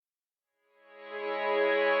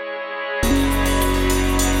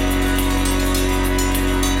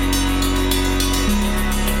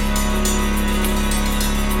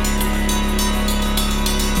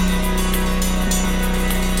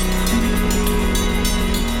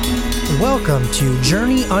Welcome to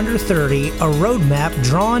Journey Under 30, a roadmap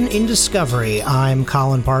drawn in discovery. I'm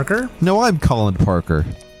Colin Parker. No, I'm Colin Parker.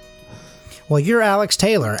 Well, you're Alex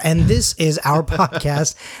Taylor, and this is our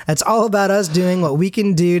podcast that's all about us doing what we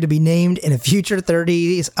can do to be named in a future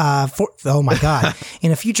 30s,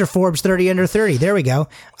 in a future Forbes 30 Under 30. There we go.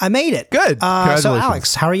 I made it. Good. So,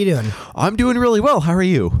 Alex, how are you doing? I'm doing really well. How are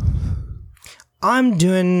you? I'm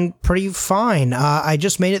doing pretty fine. I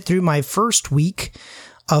just made it through my first week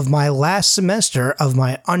of my last semester of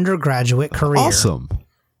my undergraduate career. Awesome.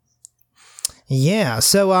 Yeah.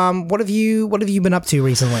 So, what have you been up to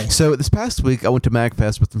recently? So this past week, I went to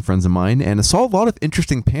MagFest with some friends of mine, and I saw a lot of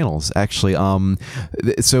interesting panels. Actually,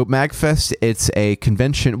 so MagFest, it's a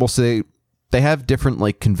convention. We'll say they have different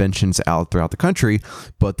like conventions out throughout the country,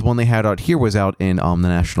 but the one they had out here was out in the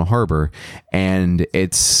National Harbor, and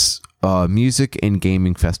it's music and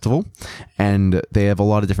gaming festival, and they have a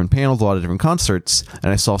lot of different panels, a lot of different concerts,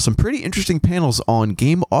 and I saw some pretty interesting panels on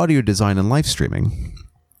game audio design and live streaming.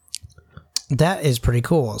 That is pretty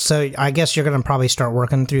cool. So I guess you're going to probably start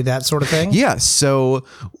working through that sort of thing? Yeah, so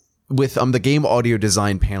with the game audio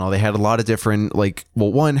design panel, they had a lot of different,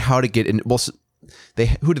 one, how to get in,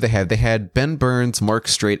 who do they have? They had Ben Burns, Mark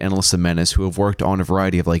Straight, and Alyssa Menace, who have worked on a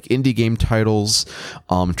variety of indie game titles,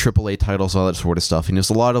 AAA titles, all that sort of stuff. And there's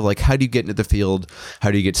a lot of how do you get into the field? How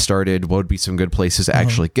do you get started? What would be some good places to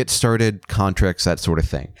actually get started? Contracts, that sort of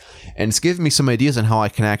thing. And it's given me some ideas on how I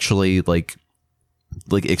can actually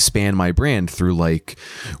expand my brand through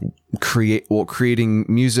creating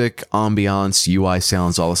music, ambiance, UI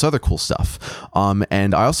sounds, all this other cool stuff.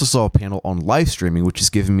 And I also saw a panel on live streaming, which has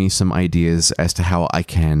given me some ideas as to how I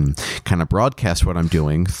can kind of broadcast what I'm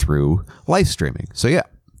doing through live streaming. So yeah.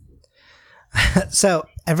 So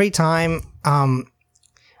every time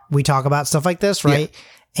we talk about stuff like this, right? Yeah.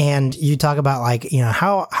 And you talk about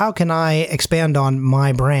how can I expand on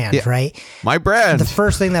my brand, right? My brand. The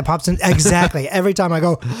first thing that pops in, exactly. Every time I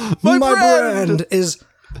go, my brand is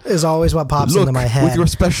always what pops into my head. With your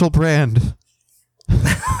special brand.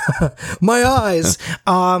 My eyes.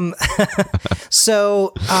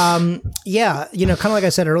 Yeah, kind of like I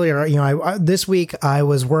said earlier, I this week I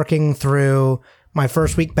was working through my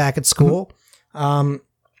first week back at school.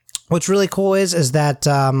 What's really cool is that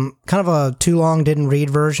kind of a too long didn't read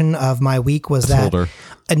version of my week was that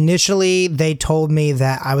initially they told me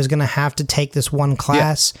that I was going to have to take this one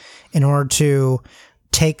class in order to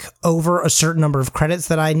take over a certain number of credits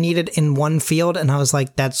that I needed in one field. And I was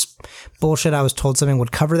like, that's bullshit. I was told something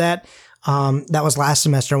would cover that. That was last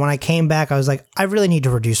semester. When I came back, I was like, I really need to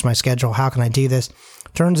reduce my schedule. How can I do this?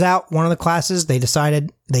 Turns out one of the classes they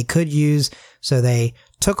decided they could use, so they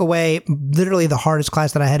took away literally the hardest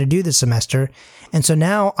class that I had to do this semester. And so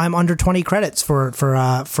now I'm under 20 credits for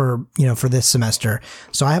this semester.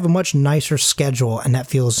 So I have a much nicer schedule, and that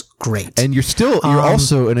feels great. And you're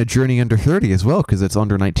also in a Journey Under 30 as well, because it's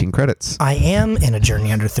under 19 credits. I am in a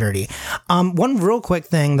Journey Under 30. One real quick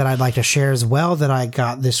thing that I'd like to share as well that I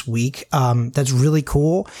got this week, that's really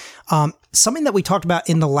cool. Something that we talked about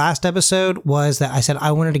in the last episode was that I said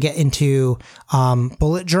I wanted to get into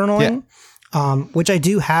bullet journaling. Which I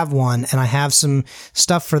do have one, and I have some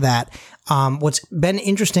stuff for that. What's been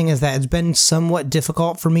interesting is that it's been somewhat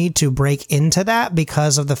difficult for me to break into that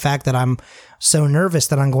because of the fact that I'm so nervous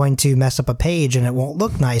that I'm going to mess up a page and it won't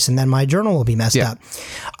look nice, and then my journal will be messed up.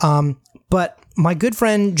 But my good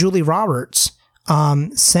friend Julie Roberts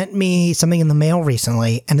sent me something in the mail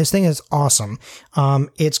recently, and this thing is awesome.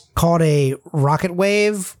 It's called a Rocket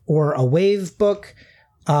Wave or a Wave book.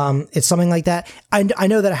 It's something like that. I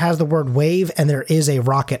know that it has the word wave and there is a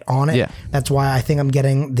rocket on it. Yeah. That's why I think I'm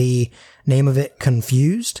getting the name of it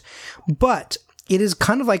confused. But it is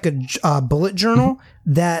kind of like a bullet journal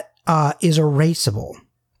that is erasable.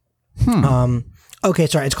 Okay,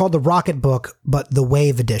 sorry. It's called the Rocket Book, but the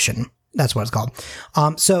Wave Edition. That's what it's called.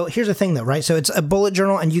 So here's the thing though, right? So it's a bullet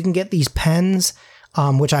journal, and you can get these pens,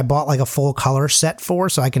 which I bought a full color set for,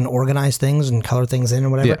 so I can organize things and color things in or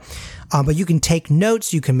whatever. Yeah. But you can take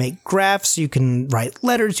notes, you can make graphs, you can write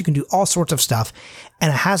letters, you can do all sorts of stuff.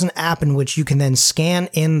 And it has an app in which you can then scan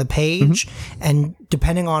in the page, and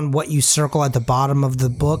depending on what you circle at the bottom of the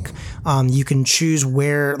book, you can choose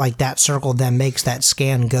where that circle then makes that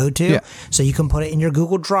scan go to. Yeah. So you can put it in your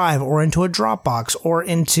Google Drive or into a Dropbox or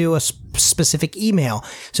into a specific email.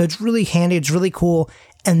 So it's really handy. It's really cool.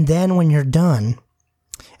 And then when you're done,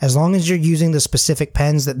 as long as you're using the specific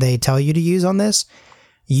pens that they tell you to use on this,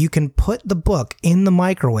 you can put the book in the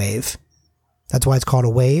microwave. That's why it's called a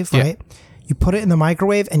wave, right? You put it in the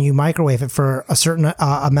microwave and you microwave it for a certain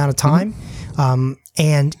amount of time.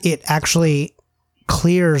 And it actually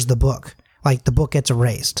clears the book. The book gets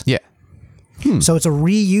erased. Yeah. So it's a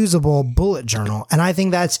reusable bullet journal. And I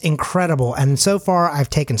think that's incredible. And so far, I've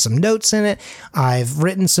taken some notes in it. I've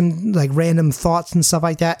written some like random thoughts and stuff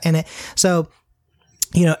like that in it. So,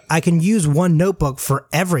 you know, I can use one notebook for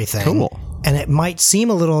everything. Cool. And it might seem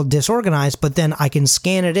a little disorganized, but then I can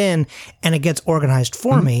scan it in and it gets organized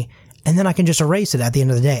for me. And then I can just erase it at the end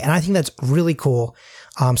of the day. And I think that's really cool.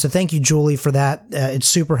 So thank you, Julie, for that. It's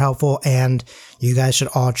super helpful, and you guys should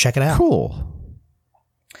all check it out. Cool.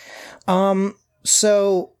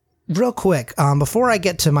 So real quick, before I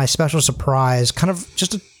get to my special surprise, kind of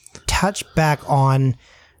just to touch back on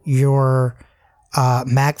your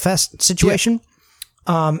MagFest situation,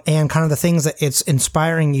 and kind of the things that it's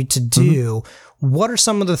inspiring you to do. What are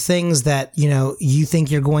some of the things that, you know, you think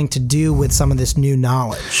you're going to do with some of this new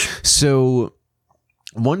knowledge? So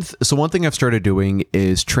one thing I've started doing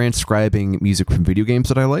is transcribing music from video games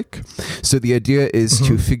that I like. So the idea is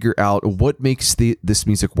to figure out what makes this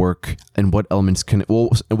music work and what elements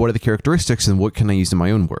what are the characteristics and what can I use in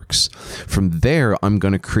my own works. From there, I'm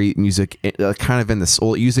going to create music kind of in the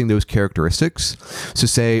soul using those characteristics. So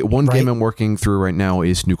say one game I'm working through right now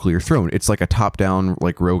is Nuclear Throne. It's like a top-down,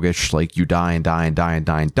 like roguish, like you die and die and die and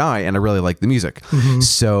die and die, and I really like the music.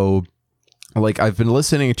 So like I've been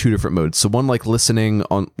listening in two different modes. So one, like listening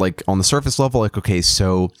on the surface level, like, okay,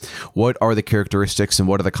 so what are the characteristics and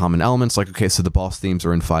what are the common elements? Like, okay, so the boss themes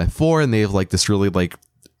are in 5/4 and they have like this really like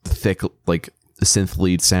thick, like synth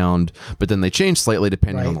lead sound, but then they change slightly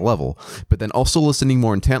depending on the level. But then also listening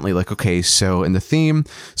more intently, like, okay, so in the theme,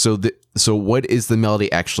 so what is the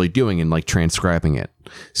melody actually doing, and like transcribing it.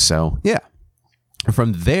 So yeah.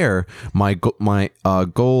 From there, my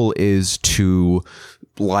goal is to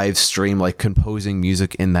live stream like composing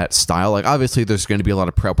music in that style. Like obviously there's going to be a lot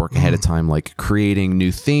of prep work ahead of time, like creating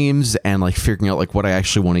new themes and like figuring out like what I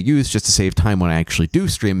actually want to use just to save time when I actually do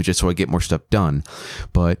stream it, just so I get more stuff done.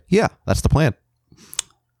 But yeah, that's the plan.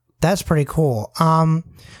 That's pretty cool.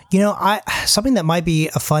 You know, something that might be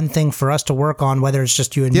a fun thing for us to work on, whether it's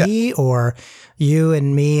just you and me or you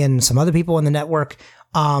and me and some other people in the network.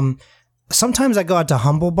 Sometimes I go out to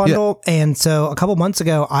Humble Bundle, and so a couple months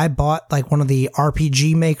ago, I bought like one of the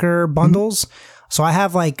RPG Maker bundles. So I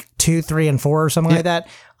have like 2, 3, and 4 or something like that.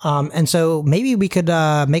 And so maybe we could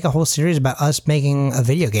make a whole series about us making a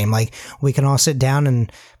video game. Like we can all sit down and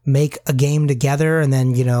make a game together, and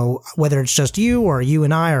then, you know, whether it's just you or you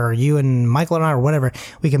and I or you and Michael and I or whatever,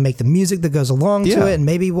 we can make the music that goes along to it, and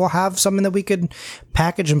maybe we'll have something that we could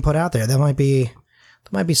package and put out there. That might be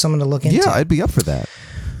something to look into. Yeah, I'd be up for that.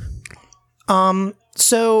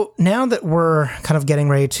 So now that we're kind of getting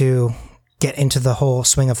ready to get into the whole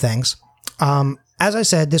swing of things, as I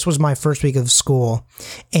said, this was my first week of school,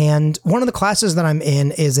 and one of the classes that I'm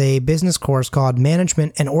in is a business course called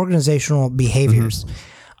Management and Organizational Behaviors.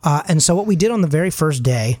 And so what we did on the very first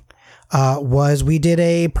day was we did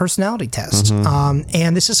a personality test.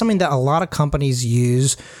 And this is something that a lot of companies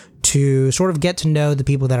use to sort of get to know the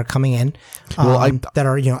people that are coming in, that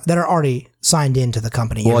are already signed into the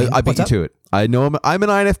company. Well, I beat you to it. I know I'm an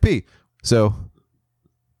INFP, so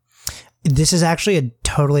this is actually a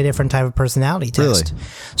totally different type of personality test. Really?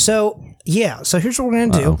 So yeah, so here's what we're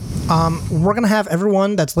gonna do. We're gonna have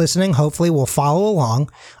everyone that's listening, hopefully, will follow along.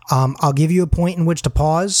 I'll give you a point in which to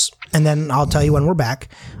pause, and then I'll tell you when we're back.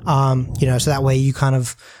 You know, so that way you kind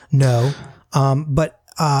of know. But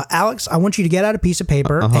Alex, I want you to get out a piece of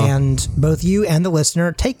paper, and both you and the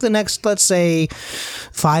listener take the next, let's say,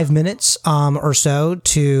 5 minutes or so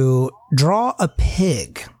to draw a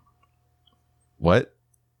pig. What?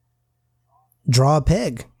 Draw a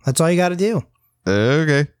pig. That's all you got to do.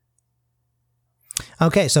 Okay.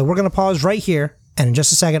 Okay, so we're going to pause right here, and in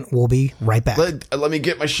just a second, we'll be right back. Let me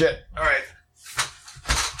get my shit. All right.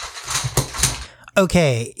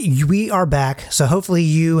 Okay, we are back. So hopefully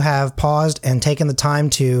you have paused and taken the time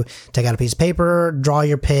to take out a piece of paper, draw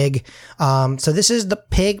your pig. So this is the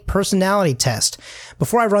pig personality test.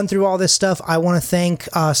 Before I run through all this stuff, I want to thank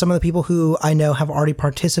some of the people who I know have already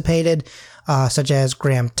participated, such as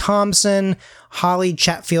Graham Thompson, Holly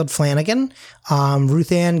Chatfield Flanagan,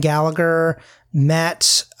 Ruth Ann Gallagher,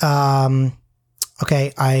 Matt.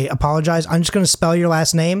 Okay, I apologize. I'm just going to spell your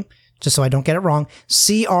last name just so I don't get it wrong.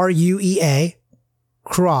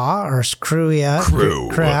 Cruea.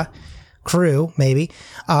 Crew, maybe.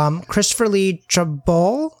 Christopher Lee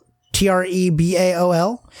Trebol,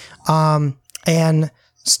 Trebaol, and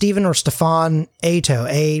Stephen or Stefan Ato,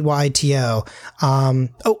 Ayto.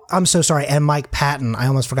 I'm so sorry. And Mike Patton. I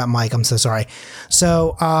almost forgot Mike. I'm so sorry.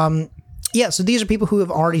 So, so these are people who have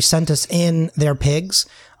already sent us in their pigs.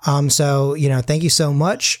 So, you know, thank you so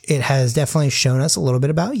much. It has definitely shown us a little bit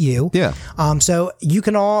about you. Yeah. So you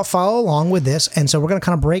can all follow along with this. And so we're going to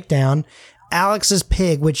kind of break down Alex's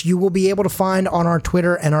pig, which you will be able to find on our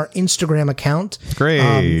Twitter and our Instagram account.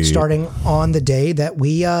 Great. Starting on the day that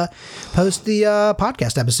we post the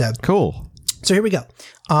podcast episode. Cool. So here we go.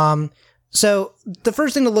 So the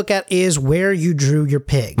first thing to look at is where you drew your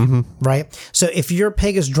pig, right? So if your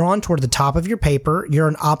pig is drawn toward the top of your paper, you're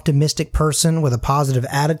an optimistic person with a positive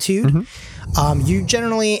attitude. You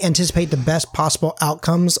generally anticipate the best possible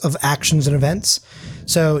outcomes of actions and events.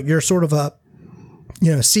 So you're sort of a,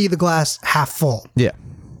 see the glass half full. Yeah.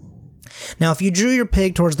 Now, if you drew your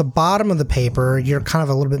pig towards the bottom of the paper, you're kind of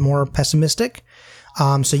a little bit more pessimistic.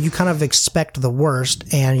 So you kind of expect the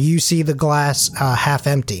worst and you see the glass half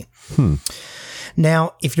empty.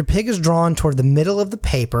 Now, if your pig is drawn toward the middle of the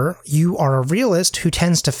paper, you are a realist who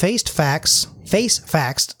tends to face facts,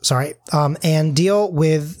 and deal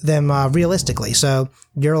with them realistically. So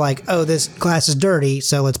you're like, oh, this glass is dirty,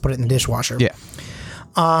 so let's put it in the dishwasher. Yeah.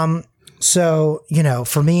 So,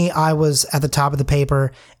 for me, I was at the top of the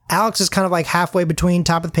paper. Alex is kind of like halfway between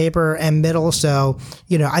top of the paper and middle. So,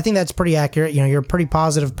 I think that's pretty accurate. You're a pretty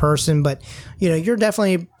positive person, but, you're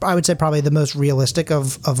definitely, I would say, probably the most realistic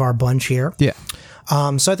of our bunch here. Yeah.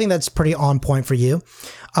 So I think that's pretty on point for you.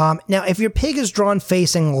 Now, if your pig is drawn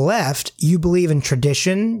facing left, you believe in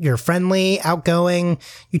tradition. You're friendly, outgoing.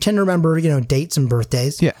 You tend to remember, dates and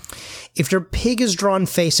birthdays. Yeah. If your pig is drawn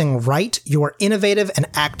facing right, you are innovative and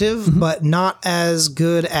active, but not as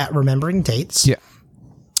good at remembering dates. Yeah.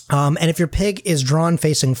 And if your pig is drawn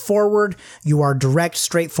facing forward, you are direct,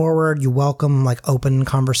 straightforward. You welcome open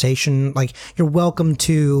conversation. You're welcome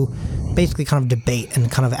to basically kind of debate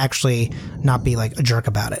and kind of actually not be a jerk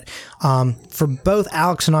about it. For both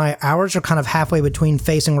Alex and I, ours are kind of halfway between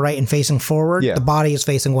facing right and facing forward. Yeah. The body is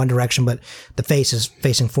facing one direction, but the face is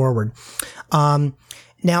facing forward.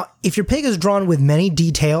 Now, if your pig is drawn with many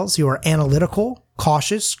details, you are analytical,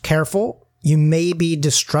 cautious, careful. You may be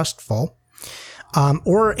distrustful.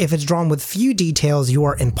 Or if it's drawn with few details, you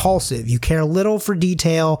are impulsive. You care little for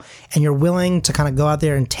detail and you're willing to kind of go out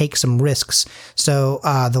there and take some risks. So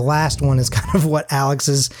the last one is kind of what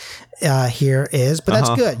Alex's here is, but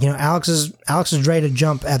that's good. Alex is ready to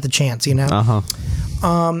jump at the chance,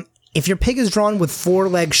 If your pig is drawn with 4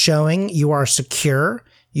 legs showing, you are secure.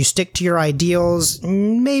 You stick to your ideals.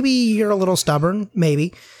 Maybe you're a little stubborn.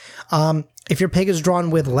 Maybe. If your pig is drawn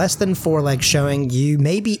with less than 4 legs showing, you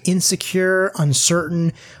may be insecure,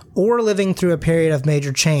 uncertain, or living through a period of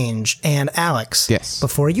major change. And Alex, yes.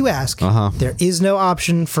 Before you ask, there is no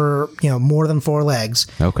option for more than 4 legs.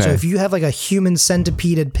 Okay. So if you have a human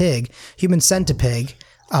centipede pig,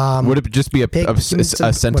 would it just be a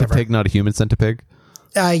centipede, not a human centipede?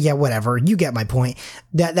 Yeah, whatever. You get my point.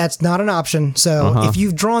 That's not an option. So if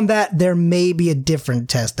you've drawn that, there may be a different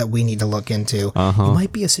test that we need to look into. You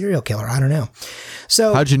might be a serial killer. I don't know.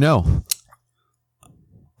 So how'd you know?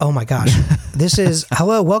 Oh my gosh. This is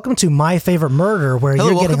hello. Welcome to My Favorite Murder, where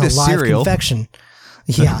you're getting a live confession.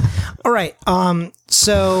 Yeah. All right.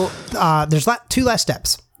 So there's 2 last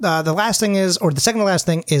steps. The last thing is, or the second to last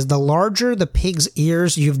thing is, the larger the pig's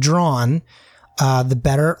ears you've drawn, the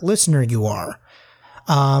better listener you are.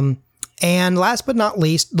 And last but not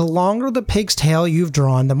least, the longer the pig's tail you've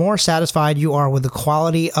drawn, the more satisfied you are with the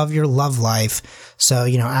quality of your love life. So,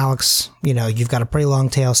 Alex, you've got a pretty long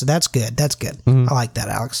tail, so that's good. That's good. I like that,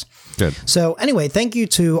 Alex. Good. So anyway, thank you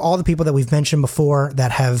to all the people that we've mentioned before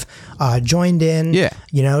that have joined in.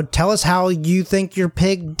 Yeah. Tell us how you think your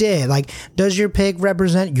pig did. Does your pig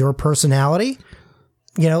represent your personality?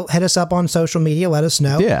 Hit us up on social media. Let us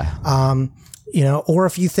know. Yeah. Or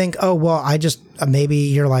if you think, oh, well, maybe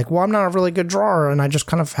you're like, well, I'm not a really good drawer and I just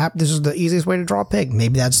kind of this is the easiest way to draw a pig.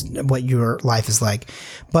 Maybe that's what your life is like.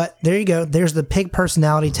 But there you go. There's the pig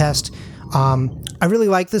personality test. I really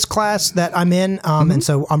like this class that I'm in. And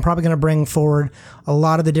so I'm probably going to bring forward a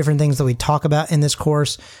lot of the different things that we talk about in this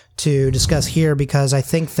course to discuss here, because I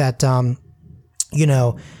think that, a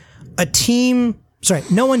team,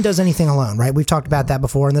 no one does anything alone, right? We've talked about that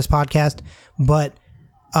before in this podcast, but,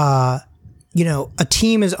 a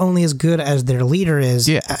team is only as good as their leader is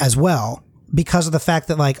as well, because of the fact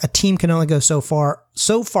that a team can only go so far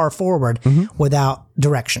forward without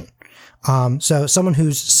direction. So someone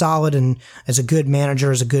who's solid and is a good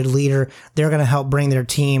manager, is a good leader, they're going to help bring their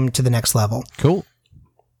team to the next level. Cool.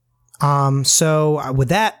 So with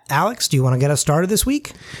that, Alex, do you want to get us started this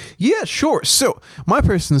week? Yeah, sure. So my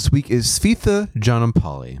person this week is Svitha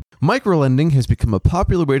Janampali. Microlending has become a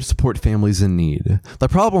popular way to support families in need. The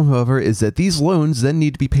problem, however, is that these loans then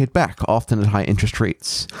need to be paid back, often at high interest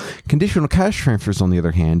rates. Conditional cash transfers, on the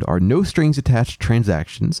other hand, are no strings attached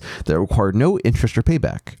transactions that require no interest or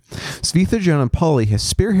payback. Svitha Janampally has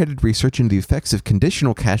spearheaded research into the effects of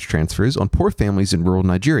conditional cash transfers on poor families in rural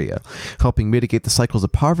Nigeria, helping mitigate the cycles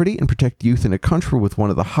of poverty and protect youth in a country with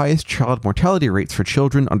one of the highest child mortality rates for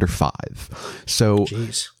children under 5. So,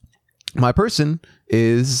 Jeez. My person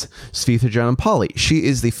is Svitha Janampally. She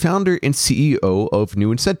is the founder and CEO of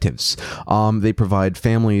New Incentives. They provide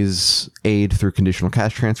families aid through conditional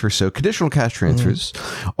cash transfers. So conditional cash transfers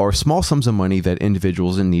are small sums of money that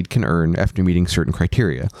individuals in need can earn after meeting certain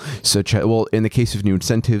criteria. Such as, well, in the case of New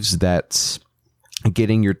Incentives, that's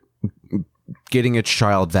getting a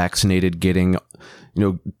child vaccinated, getting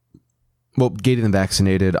them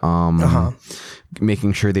vaccinated,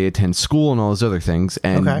 making sure they attend school and all those other things.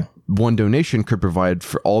 And one donation could provide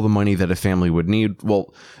for all the money that a family would need.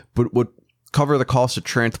 Well, but would cover the cost of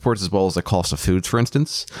transports as well as the cost of foods, for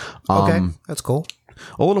instance. That's cool.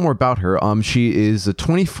 A little more about her. She is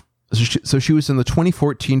she was in the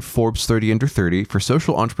 2014 Forbes 30 Under 30 for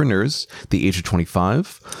social entrepreneurs, the age of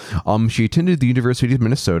 25. She attended the University of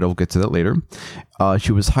Minnesota. We'll get to that later.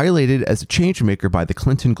 She was highlighted as a change maker by the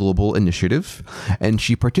Clinton Global Initiative, and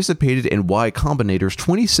she participated in Y Combinator's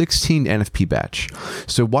 2016 NFP batch.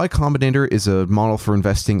 So Y Combinator is a model for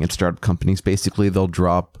investing in startup companies. Basically, they'll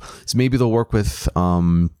work with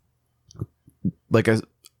like a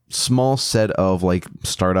small set of like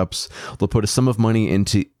startups. They'll put a sum of money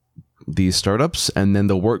into these startups, and then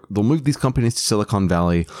they'll move these companies to Silicon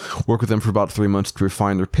Valley, work with them for about 3 months to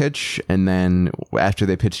refine their pitch, and then after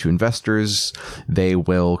they pitch to investors, they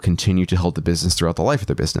will continue to hold the business throughout the life of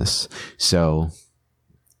their business. So,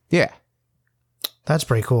 yeah. That's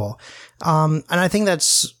pretty cool. And I think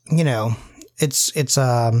that's, it's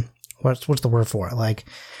what's the word for it? Like,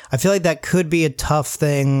 I feel like that could be a tough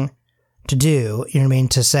thing to do, you know what I mean?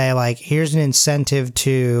 To say, like, here's an incentive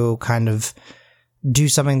to kind of do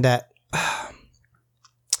something that I'm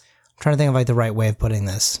trying to think of like the right way of putting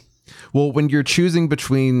this. Well, when you're choosing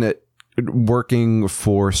between working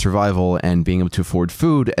for survival and being able to afford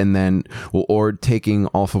food, and then or taking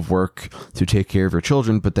off of work to take care of your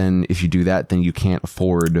children, but then if you do that, then you can't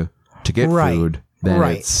afford to get food. Then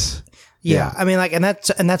it's yeah. I mean, like, and that's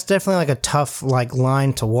definitely like a tough like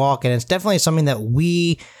line to walk, and it's definitely something that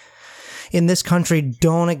we in this country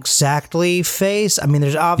don't exactly face. I mean,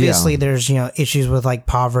 there's obviously there's issues with like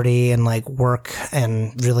poverty and like work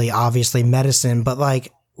and really obviously medicine, but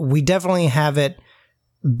like we definitely have it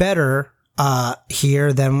better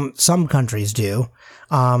here than some countries do.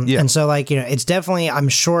 And so like it's definitely, I'm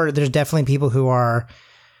sure there's definitely people who are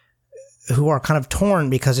kind of torn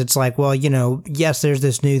because it's like, well, yes, there's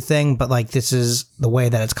this new thing, but like this is the way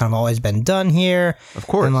that it's kind of always been done here. Of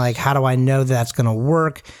course. And like, how do I know that's going to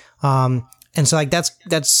work? And so like that's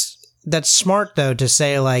smart though to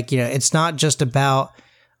say like, it's not just about,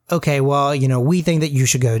 okay, well, we think that you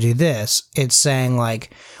should go do this. It's saying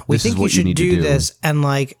like, we think you should do this, and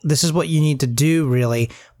like, this is what you need to do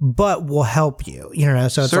really, but we'll help you,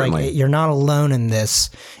 so it's Certainly. Like, you're not alone in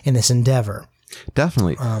this endeavor.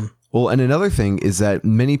 Definitely. Well, and another thing is that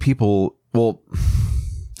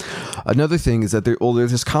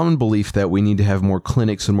there's this common belief that we need to have more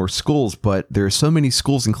clinics and more schools, but there are so many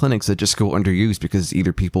schools and clinics that just go underused because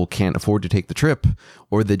either people can't afford to take the trip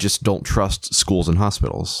or they just don't trust schools and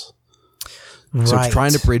hospitals. Right. So it's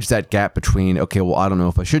trying to bridge that gap between, okay, well, I don't know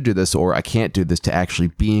if I should do this or I can't do this, to actually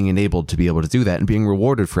being enabled to be able to do that and being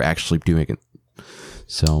rewarded for actually doing it.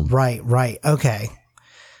 So Right. Okay.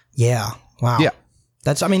 Yeah. Wow. Yeah.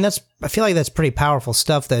 I feel like that's pretty powerful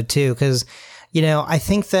stuff though too, because I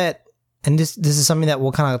think that, and this is something that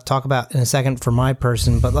we'll kind of talk about in a second for my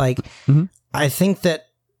person, but like, I think that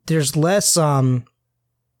there's less,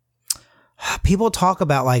 people talk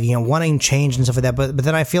about like, wanting change and stuff like that, but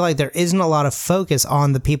then I feel like there isn't a lot of focus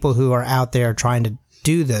on the people who are out there trying to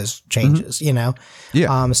do those changes,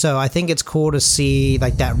 Yeah. So I think it's cool to see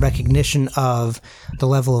like that recognition of the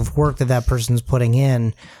level of work that person's putting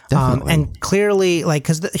in. Definitely. And clearly, like,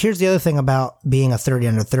 because here's the other thing about being a 30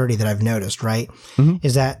 under 30 that I've noticed, right?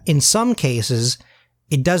 Is that in some cases,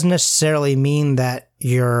 it doesn't necessarily mean that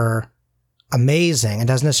you're amazing. It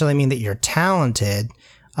doesn't necessarily mean that you're talented.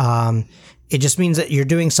 It just means that you're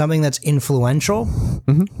doing something that's influential,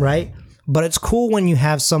 right? But it's cool when you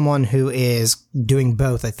have someone who is doing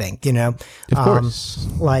both, I think, Of course.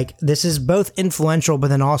 Like, this is both influential, but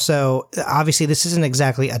then also, obviously, this isn't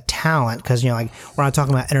exactly a talent because, like, we're not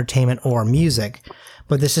talking about entertainment or music,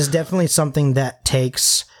 but this is definitely something that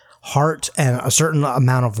takes heart and a certain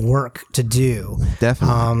amount of work to do.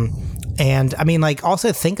 Definitely. And I mean, like,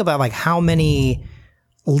 also think about like how many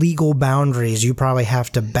legal boundaries you probably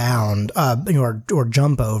have to bound, or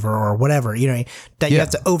jump over or whatever, that you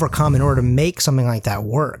have to overcome in order to make something like that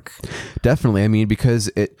work. Definitely. I mean,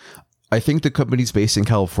 because I think the company's based in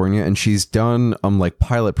California, and she's done like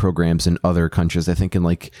pilot programs in other countries. I think in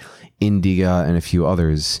like India and a few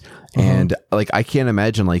others. And like I can't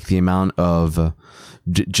imagine like the amount of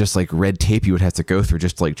just like red tape you would have to go through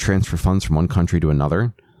just to like transfer funds from one country to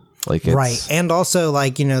another. Like right. And also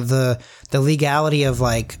like, the legality of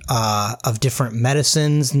like of different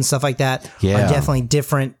medicines and stuff like that are definitely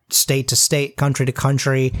different state to state, country to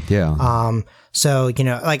country. Yeah. So,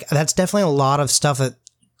 like that's definitely a lot of stuff that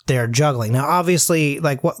they're juggling. Now, obviously,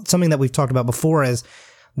 like something that we've talked about before is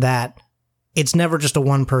that it's never just a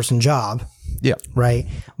one person job. Yeah. Right.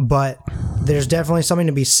 But there's definitely something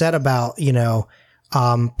to be said about,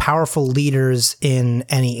 powerful leaders in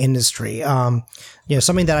any industry.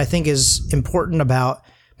 Something that I think is important about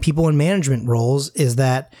people in management roles is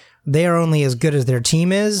that they are only as good as their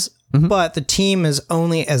team is, but the team is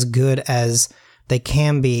only as good as they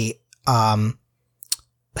can be.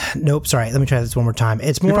 Nope. Sorry. Let me try this one more time.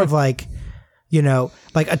 It's more of like,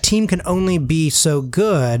 like a team can only be so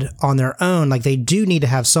good on their own. Like they do need to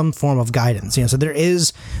have some form of guidance, so there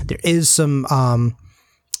is some,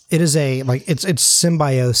 it is it's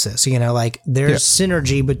symbiosis, like there's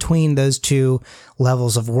synergy between those two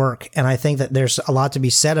levels of work. And I think that there's a lot to be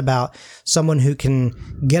said about someone who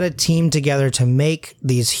can get a team together to make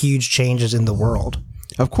these huge changes in the world.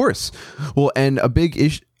 Of course. Well, and a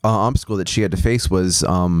big obstacle that she had to face was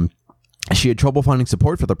she had trouble finding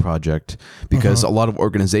support for the project because a lot of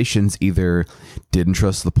organizations either didn't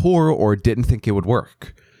trust the poor or didn't think it would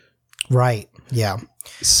work. Right. Yeah.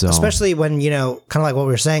 So, especially when, kind of like what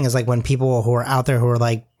we were saying is like when people who are out there who are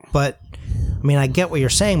like, but I mean, I get what you're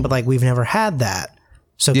saying, but like we've never had that.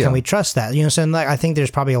 So can we trust that? So like, I think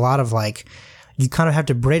there's probably a lot of like, you kind of have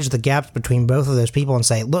to bridge the gaps between both of those people and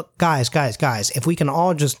say, look, guys, if we can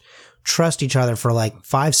all just trust each other for like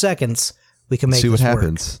 5 seconds, we can make see this what work.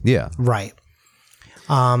 happens. Yeah. Right.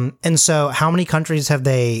 And so how many countries have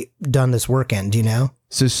they done this work in? Do you know?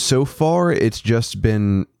 So far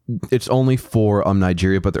it's only for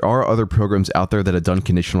Nigeria, but there are other programs out there that have done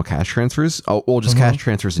conditional cash transfers. Just cash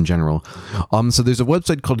transfers in general. So there's a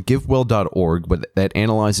website called givewell.org, but that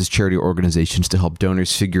analyzes charity organizations to help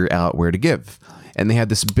donors figure out where to give. And they had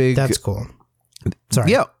this big... That's cool.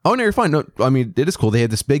 Sorry. Yeah. Oh, no, you're fine. No, I mean, it is cool. They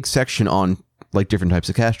had this big section on like different types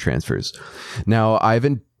of cash transfers. Now, I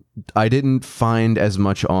didn't find as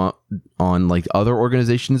much on like other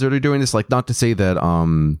organizations that are doing this. Like, not to say that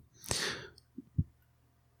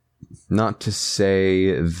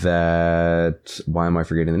why am I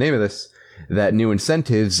forgetting the name of this? That New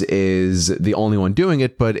Incentives is the only one doing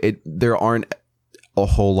it, but there aren't a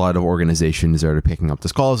whole lot of organizations that are picking up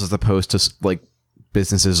this calls as opposed to like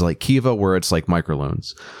businesses like Kiva, where it's like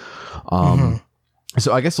microloans.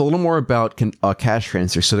 So I guess a little more about cash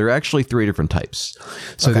transfer. So there are actually 3 different types.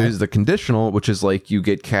 So there's the conditional, which is like you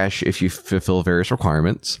get cash if you fulfill various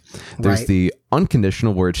requirements. There's the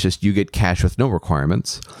unconditional, where it's just you get cash with no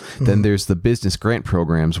requirements. Then there's the business grant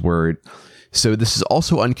programs so this is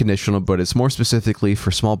also unconditional, but it's more specifically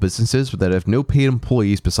for small businesses that have no paid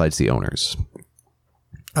employees besides the owners.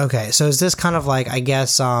 Okay. So is this kind of like, I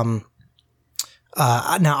guess, now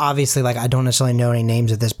obviously like I don't necessarily know any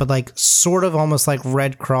names of this, but like sort of almost like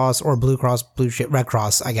Red Cross or Blue Cross, Red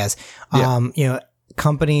Cross, I guess,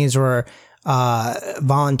 companies or,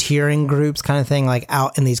 volunteering groups kind of thing, like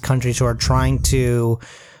out in these countries who are trying to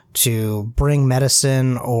bring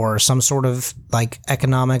medicine or some sort of like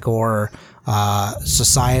economic or,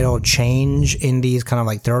 societal change in these kind of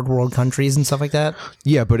like third world countries and stuff like that.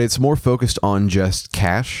 Yeah. But it's more focused on just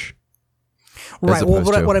cash. Right. Well,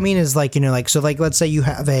 what I mean is like, so like, let's say you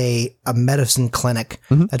have a medicine clinic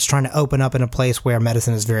that's trying to open up in a place where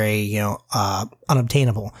medicine is very,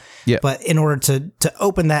 unobtainable. Yeah. But in order to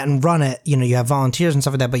open that and run it, you have volunteers and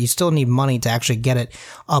stuff like that, but you still need money to actually get it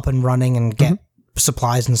up and running and get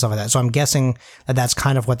supplies and stuff like that. So I'm guessing that that's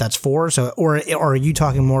kind of what that's for. So, or are you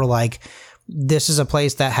talking more like this is a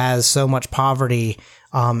place that has so much poverty,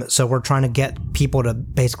 so we're trying to get people to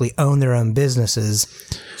basically own their own businesses.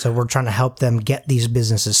 So we're trying to help them get these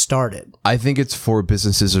businesses started. I think it's for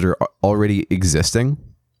businesses that are already existing.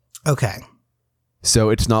 Okay. So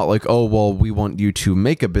it's not like, oh, well, we want you to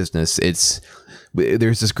make a business.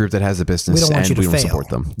 There's this group that has a business and we don't support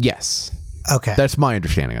them. Yes. Okay. That's my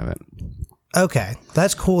understanding of it. Okay.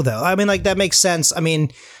 That's cool though. I mean, like that makes sense. I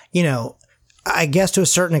mean, I guess to a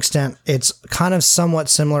certain extent, it's kind of somewhat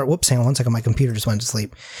similar. Whoops, hang on one second. My computer just went to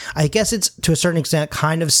sleep. I guess it's to a certain extent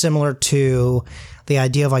kind of similar to the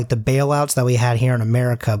idea of like the bailouts that we had here in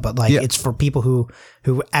America, but like it's for people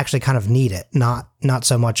who actually kind of need it, not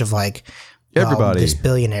so much of like everybody. This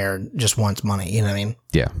billionaire just wants money. You know what I mean?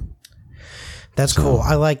 Yeah. That's cool.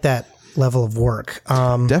 I like that level of work.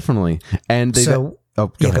 Definitely. And they go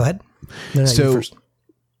ahead. No, so, you first.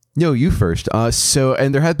 No, you first.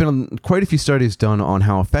 And there have been quite a few studies done on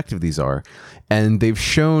how effective these are. And they've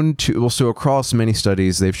shown across many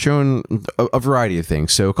studies, they've shown a variety of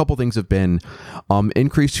things. So a couple things have been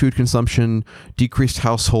increased food consumption, decreased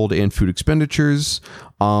household and food expenditures,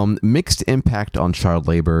 mixed impact on child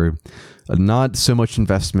labor, not so much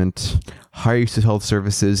investment, higher use of health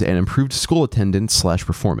services, and improved school attendance /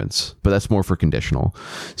 performance. But that's more for conditional.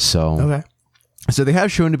 So they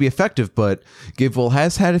have shown to be effective, but GiveWell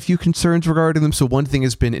has had a few concerns regarding them. So one thing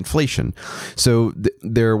has been inflation. So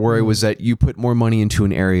their worry was that you put more money into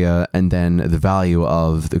an area and then the value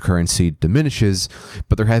of the currency diminishes,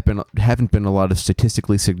 but there haven't been a lot of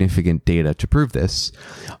statistically significant data to prove this.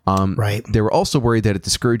 Right. They were also worried that it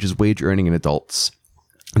discourages wage earning in adults.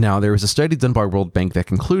 Now, there was a study done by World Bank that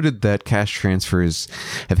concluded that cash transfers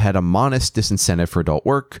have had a modest disincentive for adult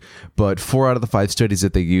work, but 4 out of the 5 studies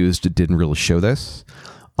that they used didn't really show this.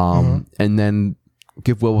 And then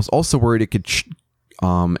GiveWell was also worried it could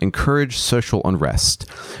encourage social unrest.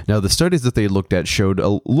 Now, the studies that they looked at showed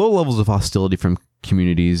low levels of hostility from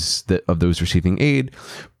communities of those receiving aid,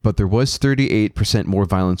 but there was 38% more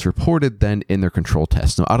violence reported than in their control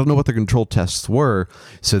tests. Now, I don't know what the control tests were,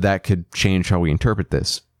 so that could change how we interpret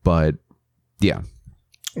this, but yeah.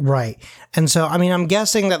 Right. And so, I mean, I'm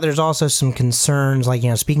guessing that there's also some concerns, like,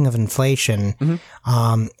 speaking of inflation,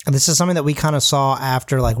 this is something that we kind of saw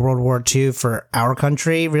after like World War II for our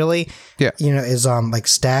country, really. Yeah. Is like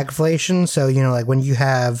stagflation. So, like when you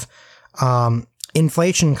have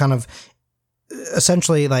inflation kind of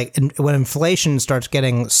essentially like when inflation starts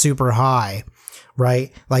getting super high,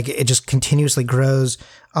 right? Like it just continuously grows.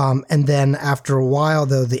 And then after a while,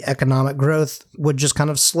 though, the economic growth would just kind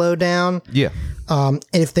of slow down. Yeah.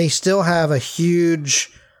 If they still have a huge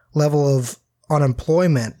level of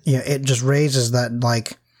unemployment, it just raises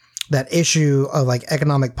that issue of like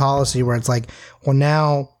economic policy where it's like, well,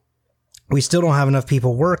 now we still don't have enough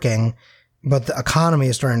people working, but the economy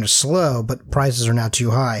is starting to slow, but prices are now too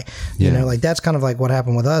high. Yeah. Like that's kind of like what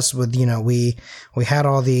happened with us with, we had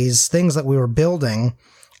all these things that we were building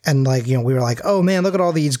and like, we were like, oh man, look at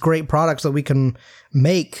all these great products that we can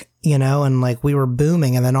make, and like we were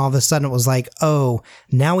booming. And then all of a sudden it was like, oh,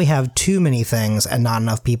 now we have too many things and not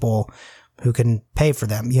enough people who can pay for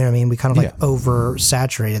them. You know what I mean? We kind of like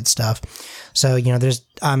oversaturated stuff. So,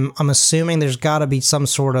 I'm assuming there's gotta be some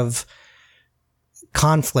sort of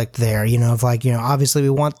conflict there, of like, obviously we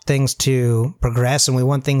want things to progress and we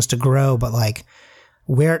want things to grow, but like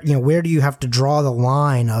where do you have to draw the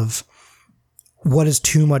line of what is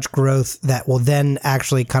too much growth that will then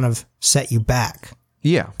actually kind of set you back?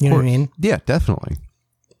 Yeah. You know what I mean? Yeah, definitely.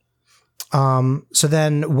 So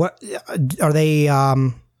then what are they, let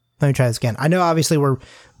me try this again. I know obviously we're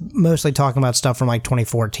mostly talking about stuff from like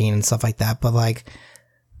 2014 and stuff like that, but like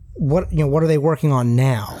what are they working on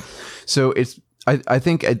now? So I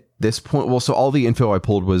think at this point, so all the info I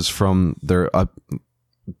pulled was from their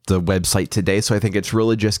the website today, so I think it's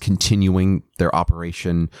really just continuing their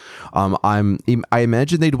operation. I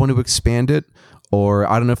imagine they'd want to expand it, or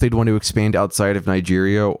I don't know if they'd want to expand outside of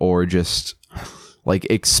Nigeria or just like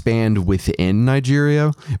expand within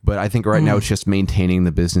Nigeria. But I think right now it's just maintaining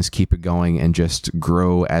the business, keep it going, and just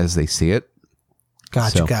grow as they see it.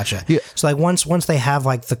 Gotcha. Yeah. So like once they have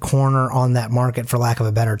like the corner on that market, for lack of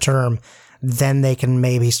a better term, then they can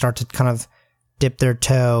maybe start to kind of dip their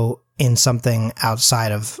toe in something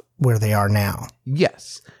outside of where they are now.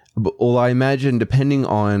 Yes. Well, I imagine depending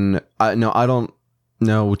on, I don't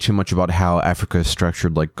know too much about how Africa is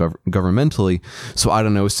structured like governmentally. So I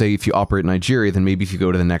don't know, say if you operate in Nigeria, then maybe if you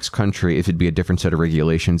go to the next country, if it'd be a different set of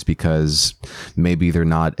regulations because maybe they're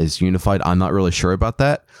not as unified. I'm not really sure about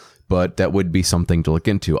that, but that would be something to look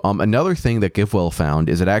into. Another thing that GiveWell found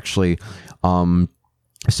is it actually,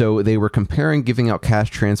 so they were comparing giving out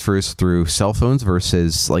cash transfers through cell phones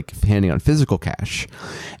versus like handing out physical cash.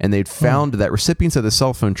 And they'd found that recipients of the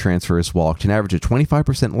cell phone transfers walked an average of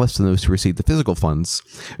 25% less than those who received the physical funds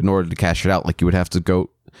in order to cash it out. Like you wouldn't have to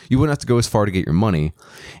go as far to get your money.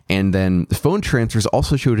 And then the phone transfers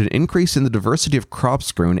also showed an increase in the diversity of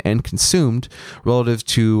crops grown and consumed relative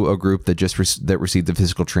to a group that that received the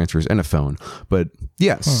physical transfers and a phone. But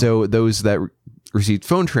yeah, so those that received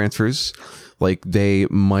phone transfers, like they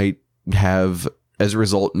might have as a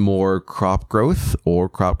result, more crop growth or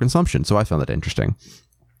crop consumption. So I found that interesting.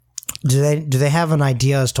 Do they have an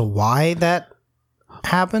idea as to why that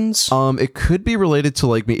happens? It could be related to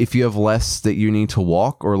like if you have less that you need to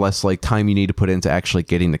walk or less like time you need to put into actually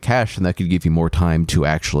getting the cash, and that could give you more time to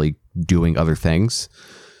actually doing other things.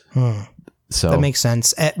 So that makes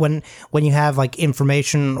sense. When you have like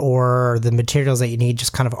information or the materials that you need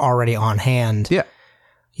just kind of already on hand.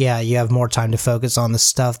 Yeah, you have more time to focus on the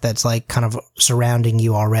stuff that's like kind of surrounding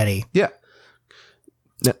you already. Yeah.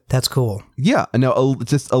 That's cool. Yeah. Now,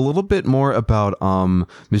 just a little bit more about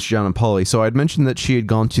Ms. Giannampoli. So I'd mentioned that she had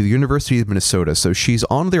gone to the University of Minnesota. So she's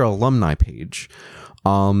on their alumni page.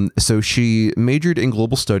 So she majored in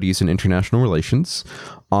global studies and international relations.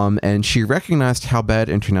 And she recognized how bad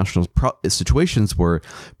international situations were,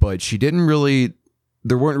 but she didn't really...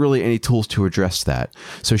 There weren't really any tools to address that.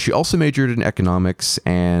 So she also majored in economics,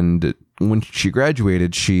 and when she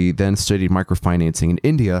graduated, she then studied microfinancing in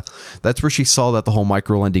India. That's where she saw that the whole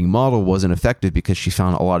microlending model wasn't effective because she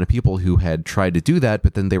found a lot of people who had tried to do that,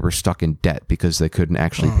 but then they were stuck in debt because they couldn't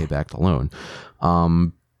actually pay back the loan.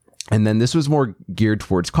 And then this was more geared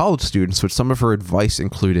towards college students, which some of her advice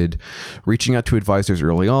included reaching out to advisors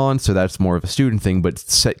early on. So that's more of a student thing, but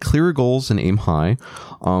set clearer goals and aim high.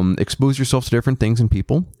 Expose yourself to different things and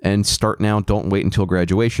people, and start now. Don't wait until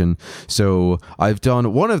graduation. So I've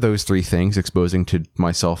done one of those three things, exposing to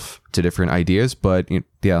myself to different ideas, but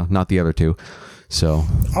yeah, not the other two. So,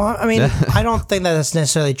 well, I mean, I don't think that that's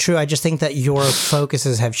necessarily true. I just think that your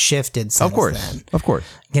focuses have shifted since then. Of course.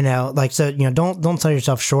 Like, so, don't sell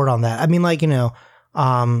yourself short on that. I mean, like,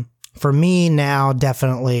 for me now,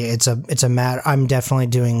 definitely it's a matter. I'm definitely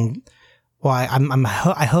doing, well,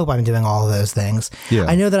 I hope I'm doing all of those things. Yeah.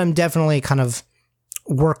 I know that I'm definitely kind of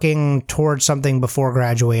working towards something before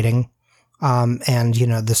graduating. And,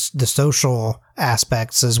 the social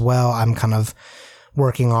aspects as well, I'm kind of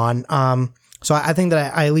working on. So I think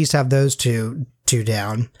that I at least have those two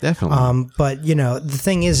down. Definitely. But the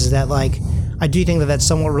thing is that like, I do think that that's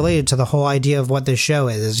somewhat related to the whole idea of what this show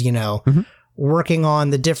is, working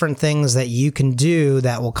on the different things that you can do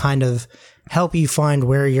that will kind of help you find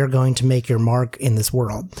where you're going to make your mark in this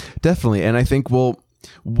world. Definitely. And I think, I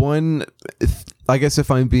guess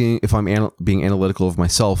if I'm being analytical of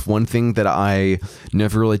myself, one thing that I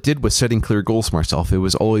never really did was setting clear goals for myself.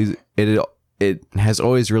 It has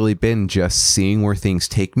always really been just seeing where things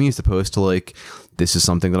take me as opposed to like, this is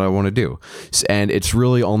something that I want to do. And it's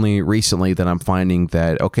really only recently that I'm finding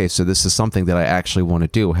that, okay, so this is something that I actually want to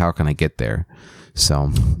do. How can I get there?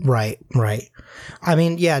 So. Right. I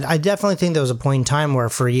mean, yeah, I definitely think there was a point in time where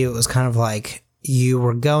for you, it was kind of like you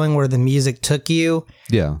were going where the music took you.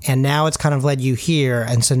 Yeah. And now it's kind of led you here.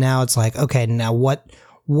 And so now it's like, okay, now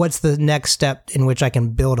what's the next step in which I can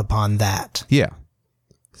build upon that? Yeah.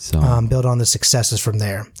 So build on the successes from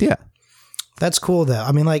there. Yeah. That's cool though.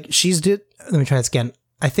 I mean, like let me try this again.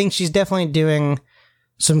 I think she's definitely doing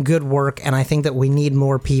some good work, and I think that we need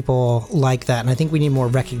more people like that. And I think we need more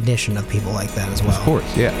recognition of people like that as well. Of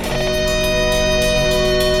course. Yeah.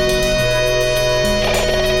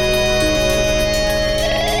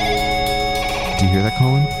 Do you hear that,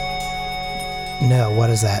 Colin? No, what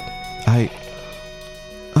is that?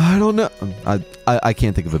 I don't know. I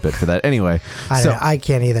can't think of a bit for that. Anyway, I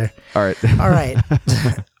can't either. All right.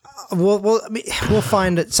 We'll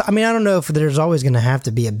find it. So, I mean, I don't know if there's always going to have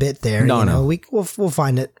to be a bit there. No. We'll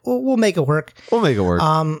find it. We'll make it work.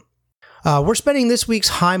 We're spending this week's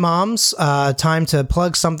Hi Moms time to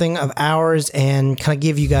plug something of ours and kind of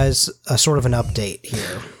give you guys a sort of an update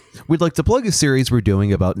here. We'd like to plug a series we're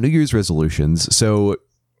doing about New Year's resolutions. So,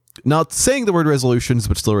 not saying the word resolutions,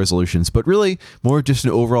 but still resolutions, but really more just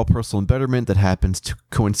an overall personal betterment that happens to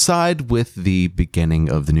coincide with the beginning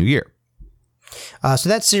of the new year. So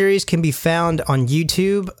that series can be found on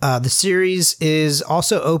YouTube. The series is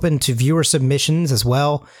also open to viewer submissions as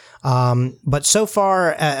well. But so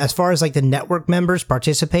far, as far as like the network members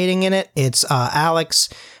participating in it, it's Alex,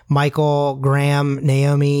 Michael, Graham,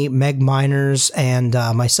 Naomi, Meg Miners, and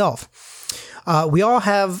myself. We all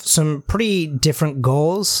have some pretty different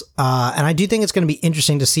goals, and I do think it's going to be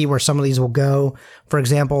interesting to see where some of these will go. For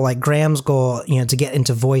example, like Graham's goal, to get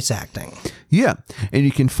into voice acting. Yeah, and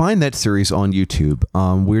you can find that series on YouTube.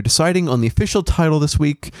 We're deciding on the official title this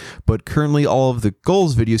week, but currently all of the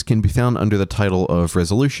goals videos can be found under the title of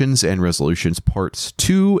Resolutions and Resolutions Parts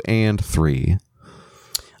 2 and 3.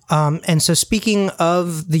 And so speaking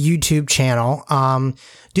of the YouTube channel,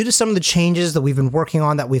 due to some of the changes that we've been working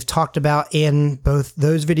on that we've talked about in both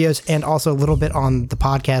those videos and also a little bit on the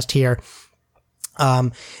podcast here,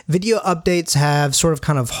 video updates have sort of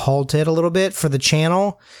kind of halted a little bit for the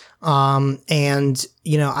channel. And,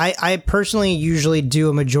 you know, I personally usually do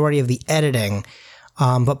a majority of the editing.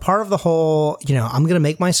 But part of the whole, you know, I'm going to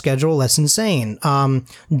make my schedule less insane,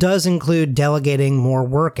 does include delegating more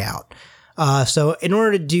work out. So in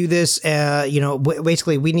order to do this, you know,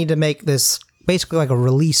 basically we need to make this basically like a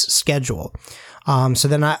release schedule. So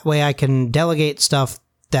then that way I can delegate stuff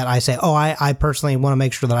that I say, oh, I personally want to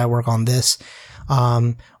make sure that I work on this.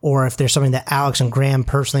 Or if there's something that Alex and Graham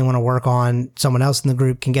personally want to work on, someone else in the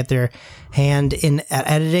group can get their hand in at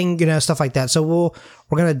editing, you know, stuff like that. So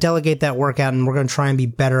we're going to delegate that work out, and we're going to try and be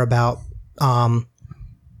better about,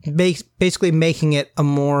 basically making it a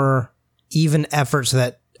more even effort so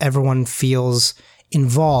that everyone feels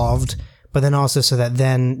involved, but then also so that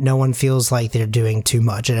then no one feels like they're doing too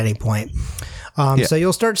much at any point. So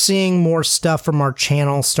you'll start seeing more stuff from our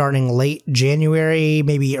channel starting late January,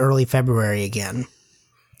 maybe early February again.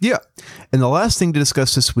 Yeah. And the last thing to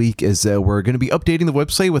discuss this week is we're going to be updating the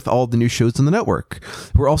website with all the new shows on the network.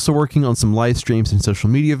 We're also working on some live streams and social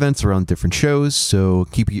media events around different shows, so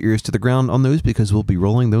keep your ears to the ground on those because we'll be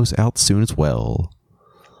rolling those out soon as well.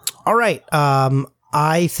 All right.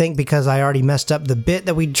 I think because I already messed up the bit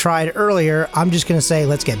that we tried earlier, I'm just going to say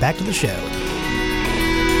let's get back to the show.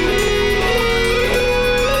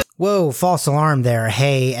 Whoa, false alarm there.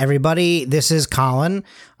 Hey, everybody, this is Colin,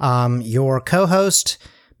 your co-host,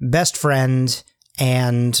 best friend,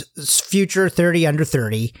 and future 30 under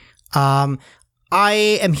 30. I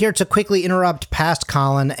am here to quickly interrupt past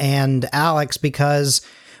Colin and Alex because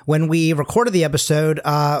when we recorded the episode,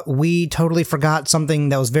 we totally forgot something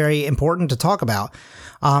that was very important to talk about.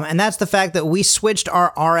 And that's the fact that we switched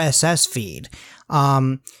our RSS feed.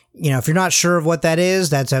 You know, if you're not sure of what that is,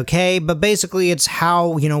 that's okay. But basically it's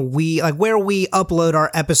how, you know, where we upload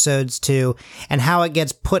our episodes to and how it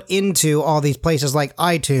gets put into all these places like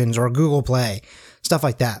iTunes or Google Play, stuff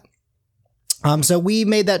like that. So we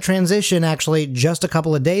made that transition actually just a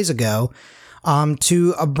couple of days ago,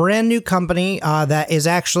 to a brand new company, that is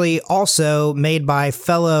actually also made by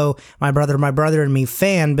my brother and me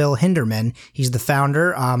fan, Bill Hinderman. He's the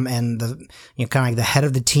founder, and the, you know, kind of like the head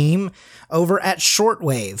of the team over at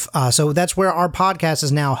Shortwave. So that's where our podcast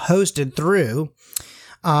is now hosted through.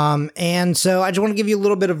 And so I just want to give you a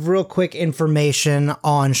little bit of real quick information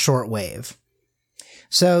on Shortwave.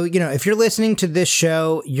 So, you know, if you're listening to this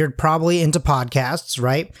show, you're probably into podcasts,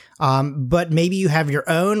 right? But maybe you have your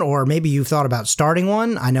own, or maybe you've thought about starting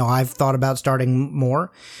one. I know I've thought about starting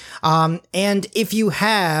more. And if you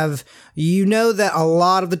have, you know that a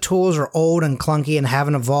lot of the tools are old and clunky and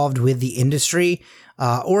haven't evolved with the industry.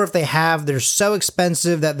 Or if they have, they're so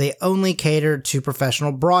expensive that they only cater to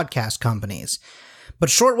professional broadcast companies. But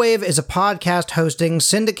Shortwave is a podcast hosting,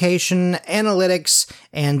 syndication, analytics,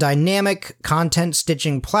 and dynamic content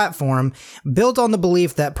stitching platform built on the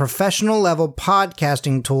belief that professional-level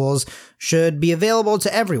podcasting tools should be available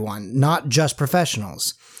to everyone, not just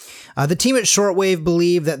professionals. The team at Shortwave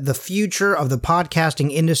believe that the future of the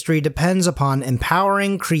podcasting industry depends upon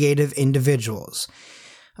empowering creative individuals.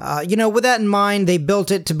 You know, with that in mind, they built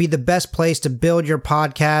it to be the best place to build your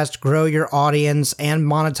podcast, grow your audience, and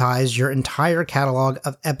monetize your entire catalog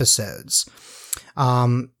of episodes.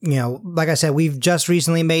 You know, like I said, we've just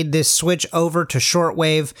recently made this switch over to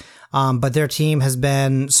Shortwave, but their team has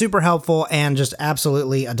been super helpful and just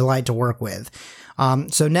absolutely a delight to work with.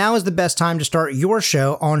 So now is the best time to start your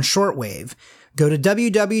show on Shortwave. Go to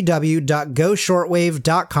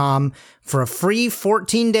www.goshortwave.com for a free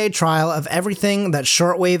 14-day trial of everything that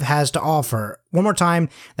Shortwave has to offer. One more time,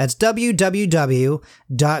 that's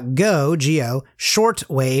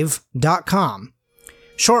www.shortwave.com.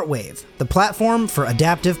 Shortwave, the platform for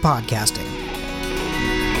adaptive podcasting.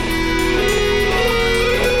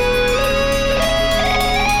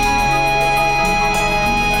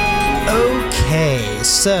 Okay,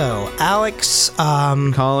 so Alex,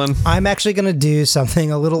 Colin, I'm actually going to do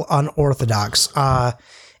something a little unorthodox.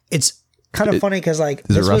 It's kind of funny because like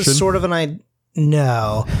this was sort of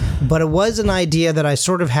no, but it was an idea that I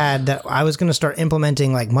sort of had that I was going to start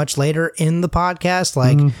implementing like much later in the podcast,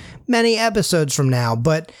 like many episodes from now.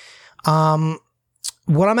 But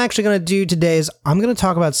what I'm actually going to do today is I'm going to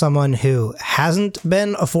talk about someone who hasn't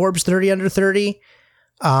been a Forbes 30 under 30.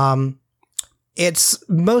 It's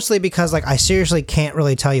mostly because like I seriously can't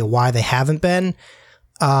really tell you why they haven't been.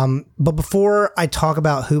 But before I talk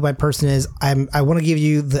about who my person is, I want to give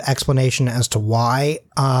you the explanation as to why.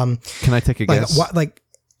 Can I take a guess?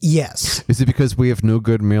 Yes. Is it because we have no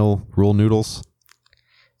good male rule noodles?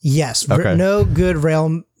 Yes. Okay. No good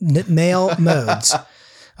male modes.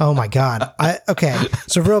 Oh my God. Okay.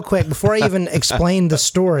 So real quick, before I even explain the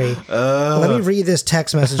story, let me read this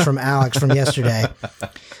text message from Alex from yesterday.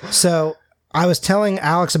 So I was telling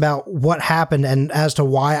Alex about what happened and as to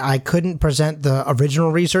why I couldn't present the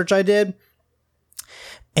original research I did.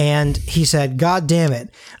 And he said, God damn it.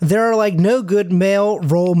 There are like no good male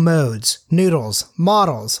role modes, noodles,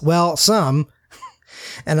 models. Well, some.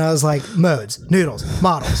 And I was like, modes, noodles,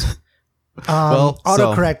 models.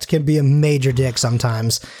 Autocorrect can be a major dick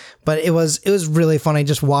sometimes, but it was really funny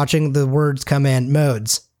just watching the words come in.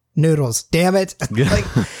 Modes, noodles, damn it. Like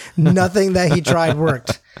nothing that he tried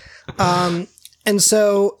worked. And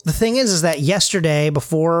so the thing is that yesterday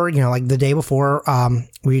before, like the day before,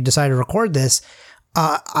 we decided to record this,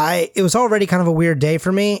 it was already kind of a weird day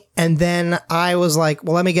for me. And then I was like,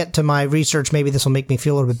 well, let me get to my research. Maybe this will make me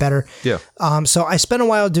feel a little bit better. Yeah. So I spent a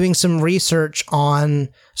while doing some research on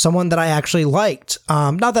someone that I actually liked.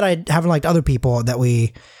 Not that I haven't liked other people that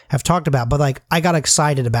we have talked about, but like I got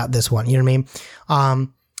excited about this one. You know what I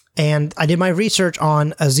mean? And I did my research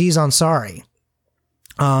on Aziz Ansari.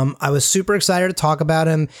 I was super excited to talk about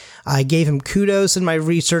him. I gave him kudos in my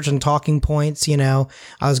research and talking points. I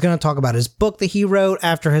was going to talk about his book that he wrote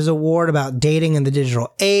after his award about dating in the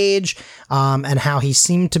digital age, and how he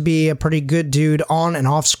seemed to be a pretty good dude on and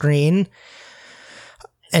off screen.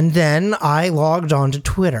 And then I logged on to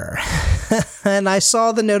Twitter and I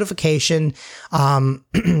saw the notification,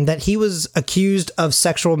 that he was accused of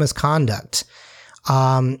sexual misconduct.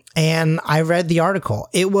 And I read the article.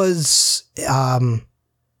 It was,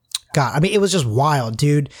 God, I mean, it was just wild,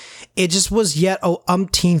 dude. It just was yet a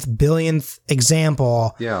umpteenth billionth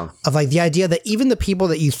example of like the idea that even the people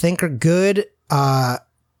that you think are good,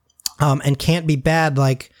 and can't be bad,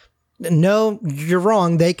 like, no, you're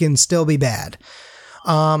wrong. They can still be bad.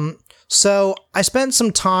 So I spent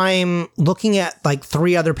some time looking at like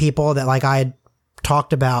 3 other people that like I had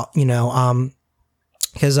talked about,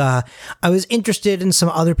 because I was interested in some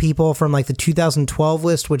other people from like the 2012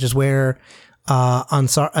 list, which is where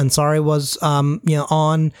Ansari was,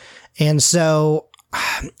 on. And so,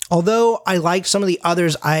 although I liked some of the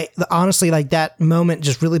others, honestly, like that moment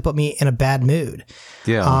just really put me in a bad mood.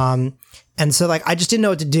 Yeah. And so like, I just didn't know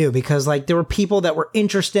what to do because like there were people that were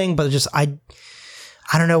interesting, but just, I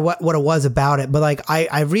don't know what it was about it, but like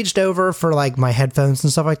I reached over for like my headphones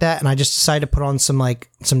and stuff like that. And I just decided to put on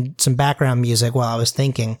some background music while I was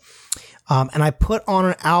thinking. And I put on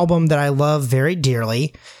an album that I love very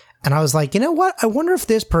dearly. And I was like, you know what? I wonder if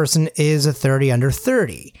this person is a 30 under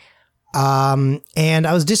 30. And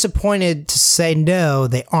I was disappointed to say no,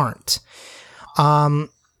 they aren't.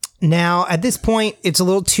 Now at this point, it's a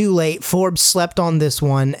little too late. Forbes slept on this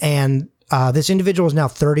one, and this individual is now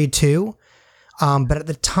 32. But at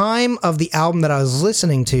the time of the album that I was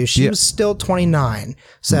listening to, she was still 29.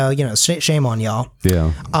 So, shame on y'all.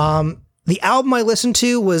 Yeah. The album I listened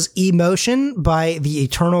to was Emotion by the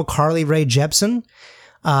eternal Carly Rae Jepsen.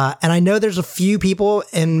 And I know there's a few people,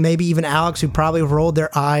 and maybe even Alex, who probably rolled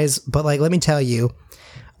their eyes, but like, let me tell you,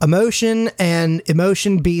 Emotion and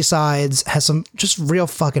Emotion B-Sides has some just real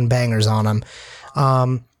fucking bangers on them.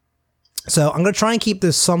 So I'm going to try and keep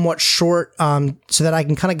this somewhat short, so that I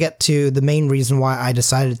can kind of get to the main reason why I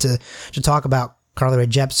decided to talk about Carly Rae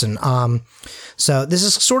Jepsen. So this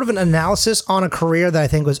is sort of an analysis on a career that I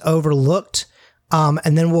think was overlooked.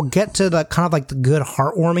 And then we'll get to the kind of like the good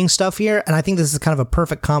heartwarming stuff here. And I think this is kind of a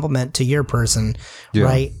perfect compliment to your person,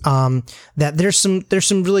 right? That there's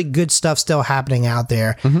some really good stuff still happening out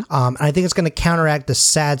there. And I think it's going to counteract the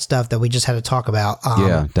sad stuff that we just had to talk about.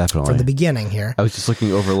 Yeah, definitely. From the beginning here. I was just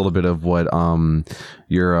looking over a little bit of what,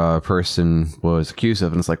 your, person was accused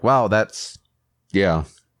of. And it's like, wow, that's, yeah.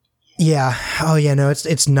 Yeah. Oh yeah. No,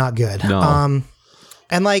 it's not good. No.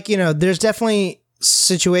 And like, there's definitely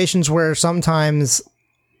situations where sometimes,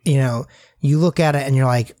 you look at it and you're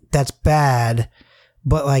like, that's bad,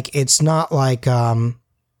 but like, it's not like, I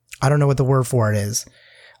don't know what the word for it is.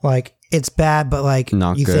 Like, it's bad, but like,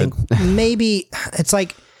 not you good. think maybe it's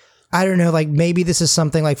like, I don't know, like maybe this is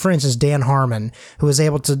something like, for instance, Dan Harmon, who was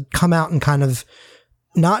able to come out and kind of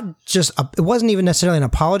not just, it wasn't even necessarily an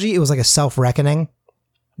apology. It was like a self-reckoning.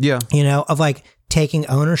 Yeah. Of like taking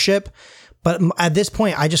ownership. But at this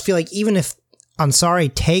point, I just feel like even if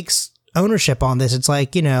Ansari takes ownership on this, it's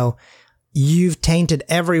like, you've tainted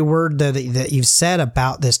every word that you've said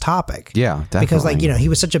about this topic. Yeah, definitely. Because like, he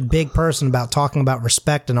was such a big person about talking about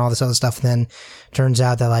respect and all this other stuff. And then turns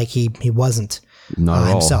out that like he wasn't not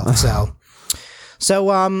at himself. all.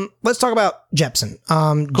 So let's talk about Jepsen.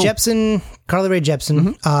 Cool. Jepsen, Carly Rae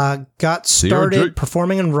Jepsen, got started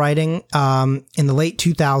performing and writing in the late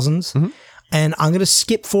 2000s. And I'm going to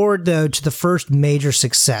skip forward, though, to the first major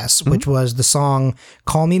success, which was the song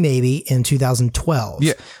Call Me Maybe in 2012.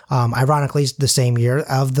 Yeah. Ironically, the same year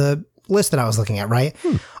of the list that I was looking at, right?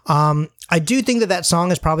 I I do think that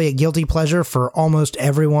song is probably a guilty pleasure for almost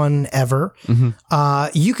everyone ever.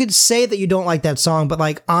 You could say that you don't like that song, but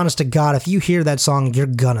like, honest to God, if you hear that song, you're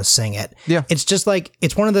gonna sing it. Yeah. It's just like,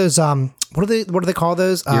 it's one of those, what do they call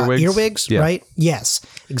those? Earwigs, Yeah. right? Yes,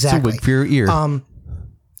 exactly. It's a wig for your ear.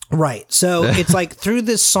 Right. So it's like through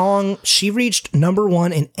this song, she reached number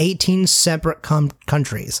 1 in 18 separate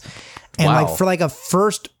countries. And Wow. like for like a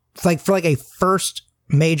first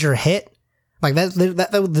major hit, like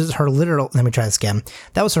that was her literal, let me try this again.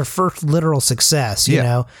 That was her first literal success, you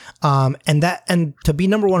know? And to be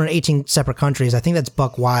number 1 in 18 separate countries, I think that's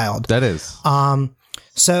buck wild. That is.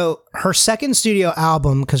 So her second studio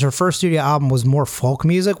album, because her first studio album was more folk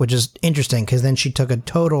music, which is interesting because then she took a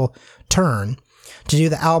total turn to do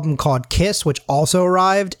the album called Kiss, which also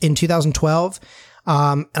arrived in 2012.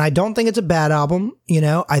 And I don't think it's a bad album. You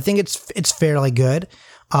know, I think it's fairly good.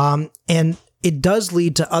 And it does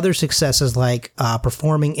lead to other successes like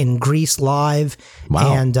performing in Grease live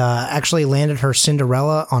and actually landed her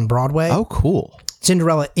Cinderella on Broadway. Oh, cool.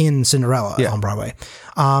 Cinderella on Broadway.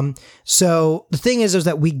 So the thing is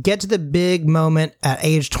that we get to the big moment at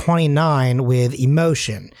age 29 with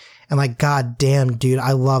Emotion. And like, god damn, dude,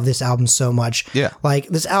 I love this album so much. Yeah. Like,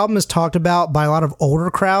 this album is talked about by a lot of older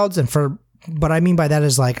crowds. And what I mean by that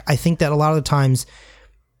is like, I think that a lot of the times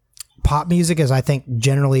pop music is, I think,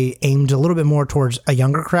 generally aimed a little bit more towards a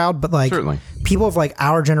younger crowd. But like, Certainly. people of like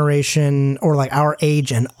our generation or like our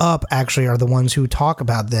age and up actually are the ones who talk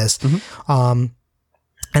about this.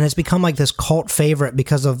 And it's become like this cult favorite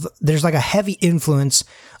because there's like a heavy influence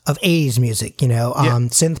of 80s music, you know,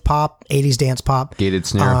 synth pop, 80s dance pop. Gated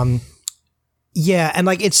snare. Yeah. And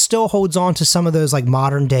like, it still holds on to some of those like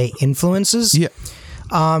modern day influences. Yeah.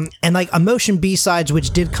 And like Emotion B-sides,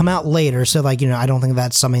 which did come out later. So like, you know, I don't think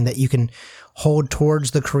that's something that you can hold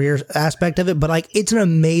towards the career aspect of it, but like, it's an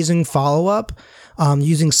amazing follow-up.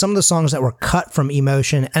 Using some of the songs that were cut from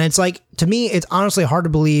Emotion. And it's like, to me, it's honestly hard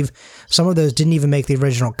to believe some of those didn't even make the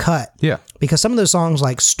original cut. Yeah. Because some of those songs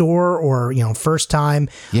like Store or, you know, First Time,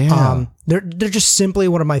 they're just simply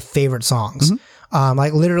one of my favorite songs.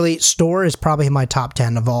 Like literally Store is probably my top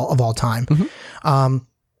 10 of all time.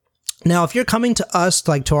 Now, if you're coming to us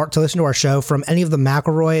like to listen to our show from any of the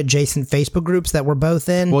McElroy adjacent Facebook groups that we're both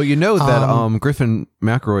in. Well, you know that Griffin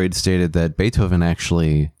McElroy stated that Beethoven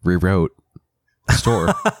actually rewrote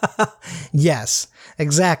Store. Yes,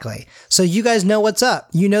 exactly. So you guys know what's up.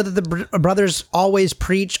 You know that the brothers always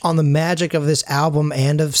preach on the magic of this album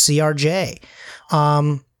and of CRJ.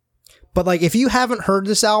 But like, if you haven't heard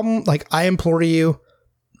this album, like, I implore you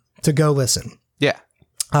to go listen. Yeah.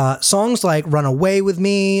 Songs like Run Away With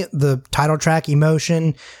Me, the title track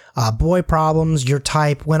Emotion, Boy Problems, Your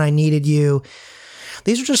Type, When I Needed You.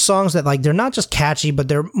 These are just songs that like, they're not just catchy, but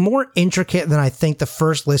they're more intricate than I think the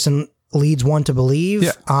first listen leads one to believe.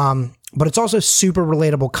 Yeah. But it's also super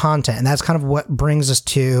relatable content. And that's kind of what brings us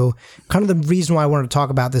to kind of the reason why I wanted to talk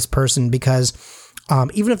about this person, because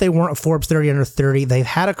even if they weren't a Forbes 30 under 30, they've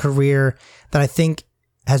had a career that I think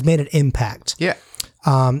has made an impact. Yeah.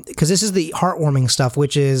 Because this is the heartwarming stuff,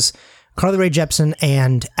 which is Carly Rae Jepsen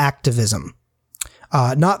and Activism.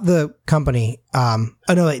 Not the company. Oh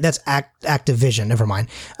no, that's Activision. Never mind.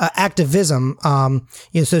 Activism.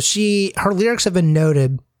 You know, so her lyrics have been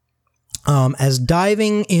noted as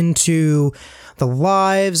diving into the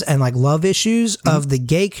lives and like love issues of the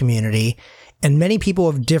gay community. And many people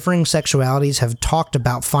of differing sexualities have talked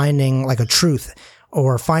about finding like a truth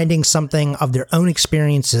or finding something of their own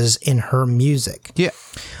experiences in her music. Yeah.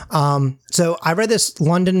 So I read this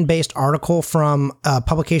London-based article from a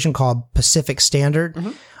publication called Pacific Standard.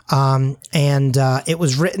 And it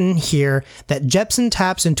was written here that Jepsen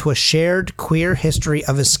taps into a shared queer history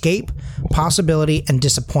of escape, possibility, and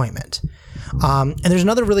disappointment. And there's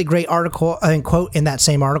another really great article, quote in that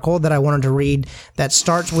same article that I wanted to read that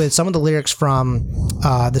starts with some of the lyrics from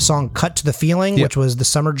the song Cut to the Feeling, which was the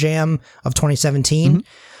Summer Jam of 2017.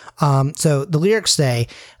 So the lyrics say,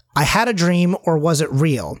 I had a dream, or was it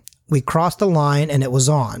real? We crossed the line and it was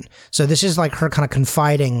on. So this is like her kind of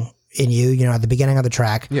confiding in you, you know, at the beginning of the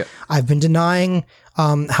track. Yeah. I've been denying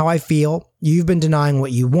how I feel. You've been denying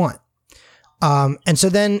what you want. And so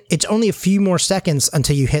then it's only a few more seconds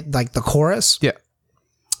until you hit like the chorus. Yeah.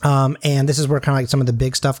 And this is where kind of like some of the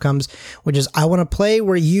big stuff comes, which is, I want to play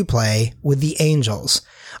where you play with the angels.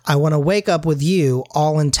 I want to wake up with you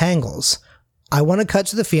all in tangles. I want to cut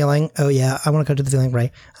to the feeling. Oh yeah. I want to cut to the feeling.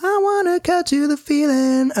 Right. I want to cut to the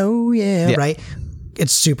feeling. Oh yeah. Right.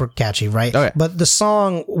 It's super catchy. Right. Oh, yeah. But the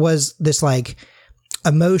song was this like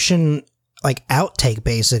Emotion, like outtake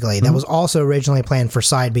basically that was also originally planned for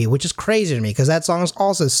side B, which is crazy to me because that song is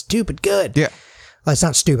also stupid good. Yeah. it's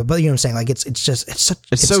not stupid, but you know what I'm saying? Like it's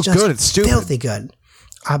so good, it's stupid. Filthy good.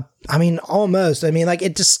 I mean, almost. I mean, like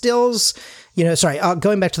it distills,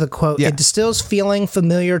 going back to the quote, it distills feeling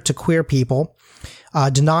familiar to queer people,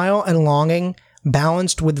 denial and longing,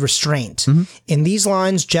 balanced with restraint. In these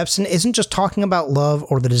lines, Jepsen isn't just talking about love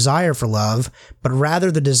or the desire for love, but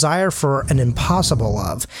rather the desire for an impossible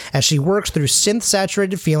love, as she works through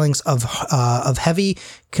synth-saturated feelings of heavy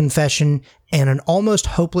confession and an almost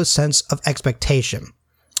hopeless sense of expectation.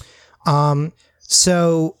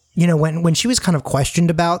 So, when she was kind of questioned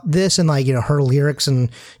about this and like, her lyrics and,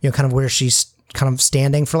 kind of where she's kind of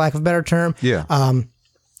standing, for lack of a better term. Yeah.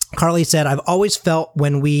 Carly said, I've always felt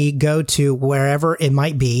when we go to wherever it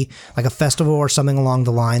might be, like a festival or something along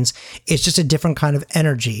the lines, it's just a different kind of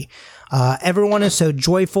energy. Everyone is so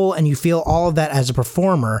joyful and you feel all of that as a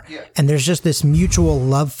performer. Yeah. And there's just this mutual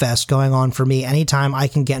love fest going on for me anytime I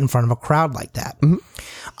can get in front of a crowd like that.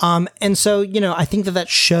 And so, I think that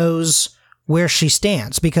shows where she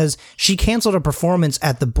stands, because she canceled a performance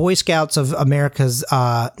at the Boy Scouts of America's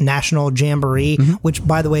National Jamboree, which,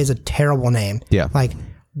 by the way, is a terrible name. Yeah. Like,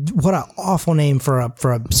 what an awful name for a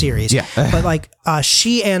series. Yeah. But like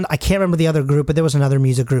she and I can't remember the other group, but there was another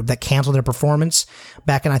music group that canceled their performance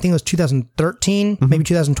back in, I think it was 2013, maybe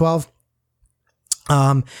 2012.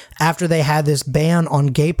 After they had this ban on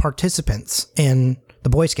gay participants in the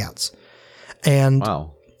Boy Scouts. And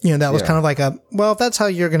wow. That was kind of like if that's how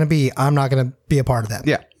you're going to be, I'm not going to be a part of that.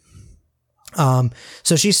 Yeah.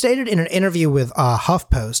 So she stated in an interview with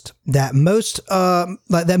HuffPost that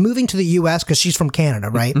that moving to the U.S., because she's from Canada,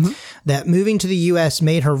 right? That moving to the U.S.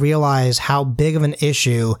 made her realize how big of an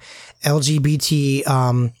issue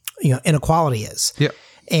LGBT, inequality is. Yeah.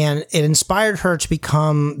 And it inspired her to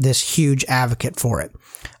become this huge advocate for it.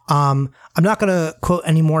 I'm not going to quote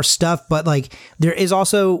any more stuff, but like there is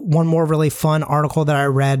also one more really fun article that I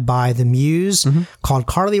read by The Muse called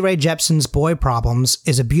Carly Rae Jepsen's Boy Problems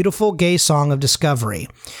is a Beautiful Gay Song of Discovery.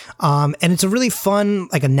 And it's a really fun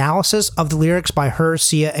like analysis of the lyrics by her,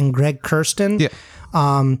 Sia, and Greg Kurstin. Yeah.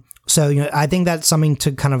 So, I think that's something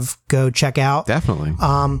to kind of go check out. Definitely.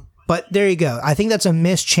 But there you go. I think that's a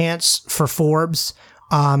missed chance for Forbes.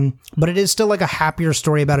 But it is still like a happier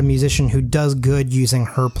story about a musician who does good using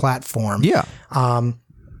her platform. Yeah.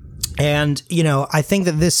 And, I think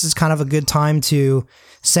that this is kind of a good time to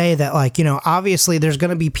say that, like, obviously there's going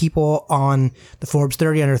to be people on the Forbes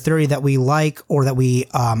 30 under 30 that we like, or that we,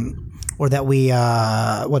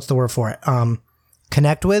 what's the word for it?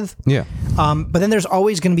 Connect with. Yeah. But then there's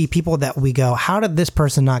always going to be people that we go, how did this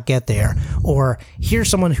person not get there? Or here's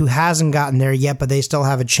someone who hasn't gotten there yet, but they still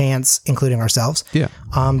have a chance, including ourselves. Yeah.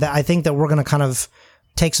 That I think that we're going to kind of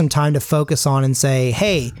take some time to focus on and say,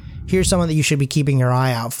 hey, here's someone that you should be keeping your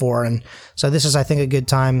eye out for. And so this is, I think, a good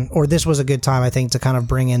time, or this was a good time, I think, to kind of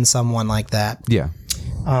bring in someone like that. Yeah.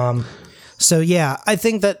 So yeah, I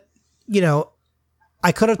think that,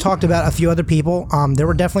 I could have talked about a few other people. There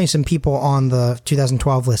were definitely some people on the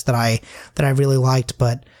 2012 list that I really liked,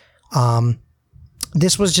 but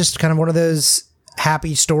this was just kind of one of those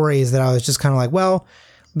happy stories that I was just kind of like, well,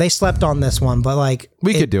 they slept on this one, but like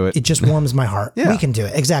we could do it. It just warms my heart. Yeah. We can do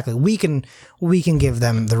it. Exactly. We can give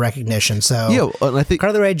them the recognition. So and I think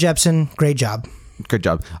Carly Rae Jepsen, great job. Good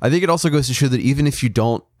job. I think it also goes to show that even if you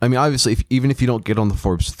don't, obviously, even if you don't get on the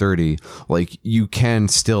Forbes 30, like you can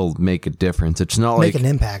still make a difference. It's not like make an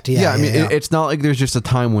impact. Yeah. It's not like there's just a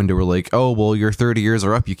time window where like, oh, well, your 30 years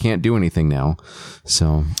are up. You can't do anything now.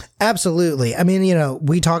 So absolutely.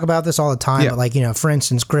 We talk about this all the time, but like, for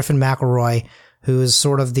instance, Griffin McElroy, who is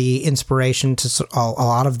sort of the inspiration to a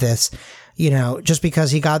lot of this, just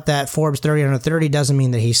because he got that Forbes 30 under 30 doesn't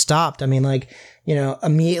mean that he stopped.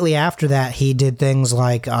 Immediately after that, he did things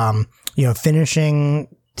like, finishing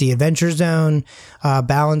the Adventure Zone,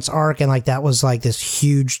 balance arc. And like, that was like this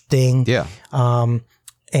huge thing. Yeah. And,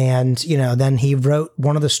 then he wrote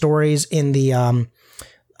one of the stories in the,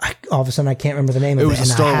 all of a sudden I can't remember the name of it. It was a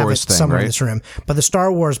Star Wars thing, somewhere right? in this room, but the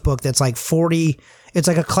Star Wars book that's like 40, it's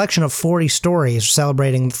like a collection of 40 stories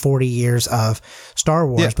celebrating 40 years of Star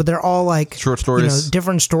Wars, but they're all like short stories,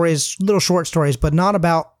 different stories, little short stories, but not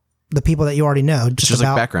about the people that you already know, just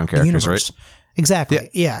about like background characters, right? Exactly.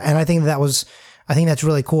 Yeah. And I think that's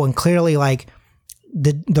really cool. And clearly like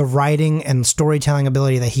the writing and storytelling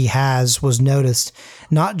ability that he has was noticed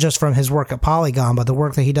not just from his work at Polygon, but the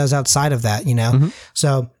work that he does outside of that,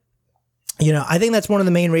 So, I think that's one of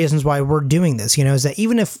the main reasons why we're doing this, is that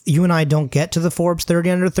even if you and I don't get to the Forbes 30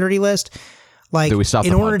 under 30 list, like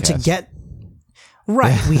in order to get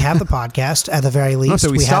right, we have the podcast at the very least.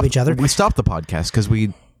 We have each other. We stopped the podcast because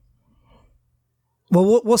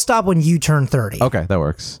we'll stop when you turn 30. Okay, that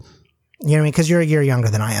works. You know what I mean? Because you're a year younger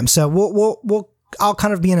than I am. So we'll I'll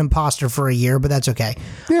kind of be an imposter for a year, but that's okay.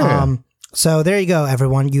 Yeah. So there you go,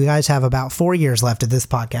 everyone. You guys have about 4 years left of this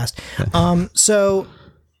podcast. So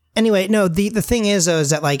anyway, no, the thing is, though,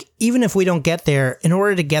 is that like, even if we don't get there, in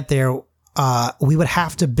order to get there, we would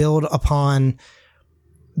have to build upon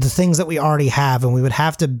the things that we already have, and we would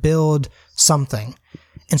have to build something.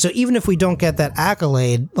 And so even if we don't get that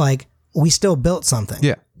accolade, like, we still built something.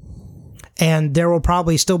 Yeah. And there will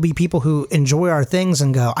probably still be people who enjoy our things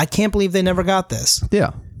and go, I can't believe they never got this.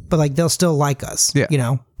 Yeah. But like, they'll still like us. Yeah. You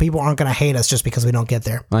know, people aren't going to hate us just because we don't get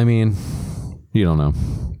there. I mean, you don't know.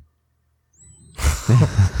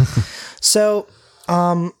 So,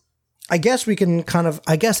 I guess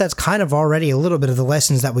that's kind of already a little bit of the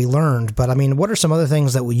lessons that we learned. But I mean, what are some other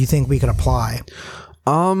things that you think we could apply?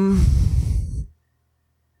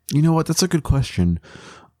 You know what? That's a good question.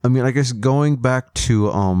 I mean, I guess going back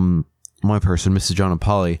to my person, Mrs. John and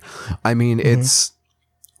Polly, I mean, it's,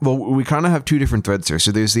 well, we kind of have two different threads here.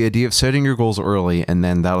 So there's the idea of setting your goals early, and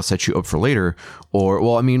then that'll set you up for later. Or,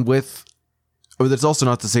 well, I mean, that's also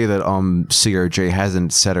not to say that CRJ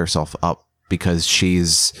hasn't set herself up,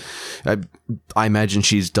 because I imagine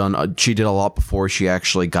she did a lot before she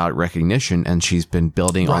actually got recognition, and she's been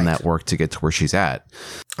building on that work to get to where she's at.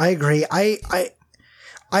 I agree. I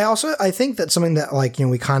think that something that, like, you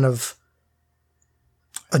know, we kind of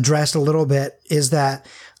addressed a little bit is that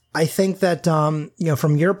I think that, you know,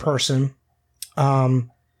 from your person,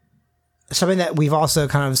 something that we've also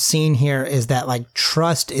kind of seen here is that, like,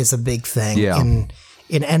 trust is a big thing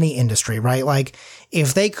in any industry, right? Like,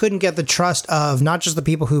 if they couldn't get the trust of not just the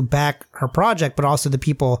people who back her project, but also the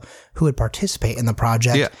people who would participate in the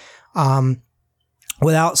project,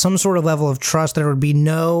 without some sort of level of trust, there would be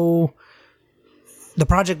the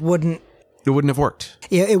project wouldn't have worked.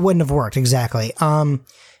 Yeah, it wouldn't have worked. Exactly.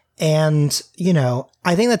 And, you know,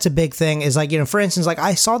 I think that's a big thing is, like, you know, for instance, like,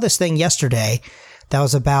 I saw this thing yesterday that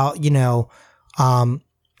was about, you know,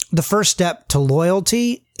 the first step to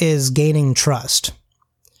loyalty is gaining trust.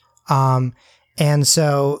 And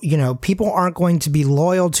so, you know, people aren't going to be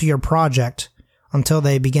loyal to your project until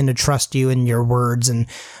they begin to trust you and your words. And,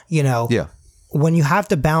 you know, when you have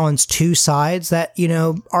to balance two sides that, you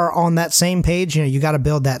know, are on that same page, you know, you got to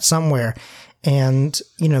build that somewhere. And,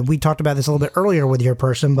 you know, we talked about this a little bit earlier with your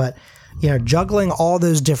person, but, you know, juggling all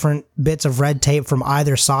those different bits of red tape from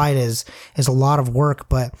either side is a lot of work.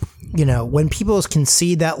 But, you know, when people can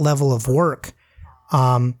see that level of work,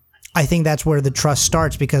 I think that's where the trust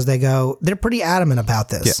starts, because they're pretty adamant about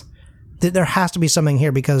this. Yeah. There has to be something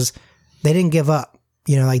here because they didn't give up,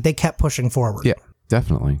 you know, like, they kept pushing forward. Yeah,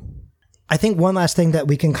 definitely. I think one last thing that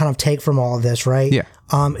we can kind of take from all of this, right? Yeah.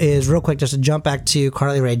 Is real quick, just to jump back to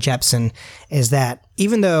Carly Rae Jepsen, is that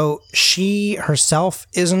even though she herself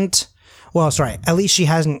isn't, well, sorry, at least she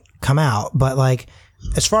hasn't come out, but, like,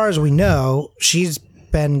 as far as we know, she's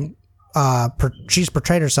been, she's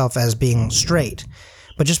portrayed herself as being straight.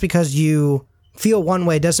 But just because you feel one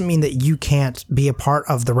way doesn't mean that you can't be a part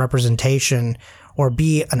of the representation or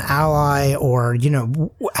be an ally, or, you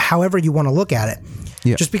know, however you want to look at it.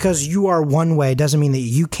 Yeah. Just because you are one way doesn't mean that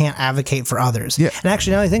you can't advocate for others. Yeah. And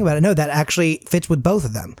actually, now that I think about it, no, that actually fits with both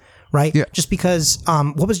of them, right? Yeah. Just because,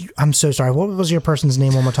 I'm so sorry, what was your person's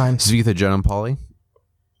name one more time? Svitha Jenampally.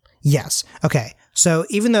 Yes. Okay. So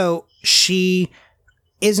even though she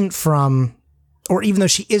isn't from, or even though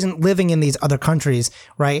she isn't living in these other countries,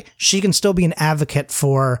 right, she can still be an advocate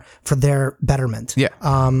for their betterment. Yeah.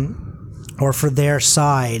 Or for their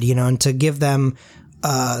side, you know, and to give them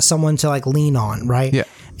someone to, like, lean on, right? Yeah.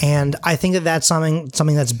 And I think that that's something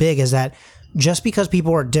that's big, is that just because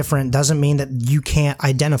people are different doesn't mean that you can't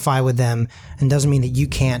identify with them, and doesn't mean that you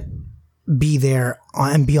can't be there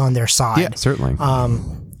and be on their side. Yeah, certainly.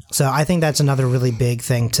 So I think that's another really big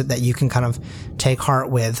thing that you can kind of take heart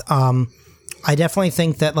with. I definitely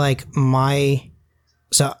think that, like,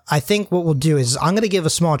 so I think what we'll do is I'm going to give a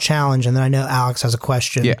small challenge, and then I know Alex has a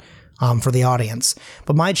question. Yeah. For the audience.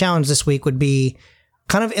 But my challenge this week would be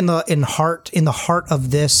kind of in the heart of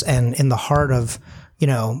this, and in the heart of, you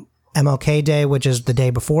know, MLK Day, which is the day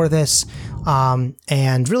before this,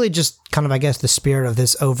 and really just kind of, I guess, the spirit of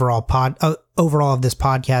this overall of this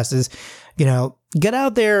podcast is, you know, get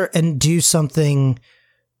out there and do something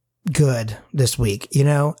good this week, you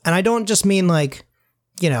know? And I don't just mean, like,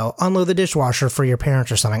 you know, unload the dishwasher for your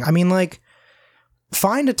parents or something. I mean, like,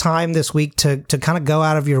 find a time this week to kind of go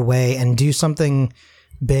out of your way and do something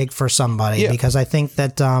big for somebody, because I think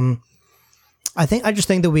that, I just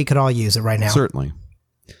think that we could all use it right now. Certainly.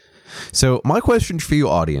 So my question for you,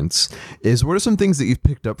 audience, is what are some things that you've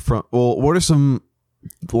picked up from, well, what are some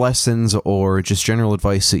lessons or just general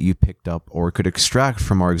advice that you picked up or could extract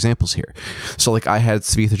from our examples here. So like I had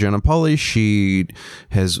Svitha Janapalli, she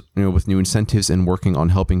has, with new incentives and working on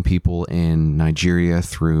helping people in Nigeria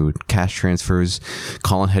through cash transfers.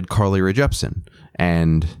 Colin had Carly Rae Jepsen,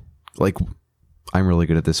 and like I'm really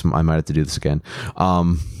good at this. I might have to do this again.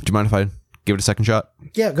 Do you mind if I give it a second shot?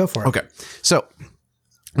 Yeah, go for it. Okay. So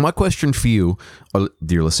my question for you,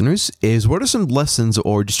 dear listeners, is what are some lessons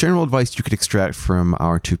or just general advice you could extract from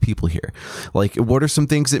our two people here? Like, what are some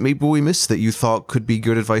things that maybe we missed that you thought could be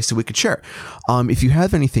good advice that we could share? If you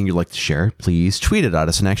have anything you'd like to share, please tweet it at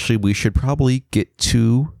us. And actually, we should probably get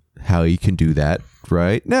to how you can do that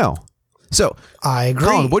right now. So, I agree.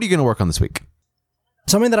 Colin, what are you going to work on this week?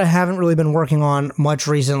 Something that I haven't really been working on much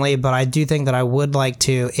recently, but I do think that I would like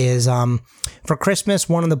to is for Christmas,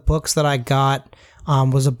 one of the books that I got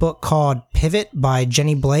was a book called Pivot by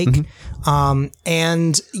Jenny Blake. Mm-hmm.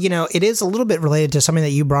 And, it is a little bit related to something that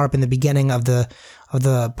you brought up in the beginning of the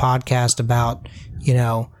podcast about,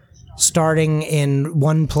 starting in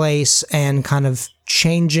one place and kind of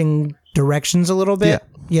changing directions a little bit,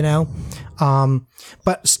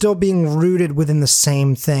 but still being rooted within the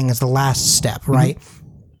same thing as the last step, right? Mm-hmm.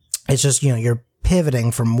 It's just, you're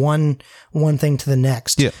pivoting from one thing to the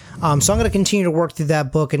next. Yeah. So I'm going to continue to work through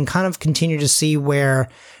that book and kind of continue to see where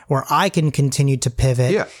I can continue to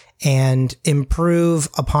pivot and improve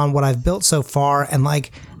upon what I've built so far, and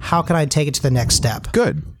like, how can I take it to the next step?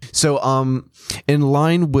 Good. So, in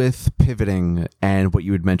line with pivoting and what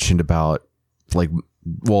you had mentioned about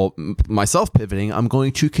myself pivoting, I'm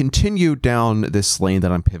going to continue down this lane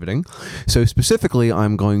that I'm pivoting. So specifically,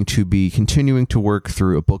 I'm going to be continuing to work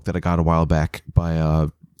through a book that I got a while back by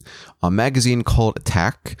a magazine called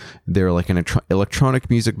Attack. They're like an electronic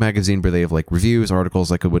music magazine where they have like reviews, articles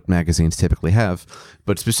like what magazines typically have,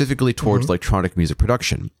 but specifically towards electronic music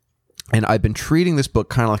production. And I've been treating this book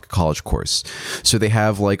kind of like a college course. So they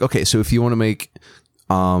have like, okay, so if you want to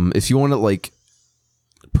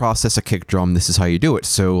process a kick drum, this is how you do it.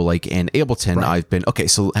 So like in Ableton, I've been, okay,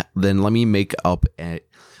 so then let me make up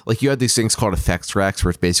you had these things called effects racks where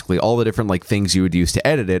it's basically all the different like things you would use to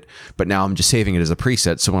edit it, but now I'm just saving it as a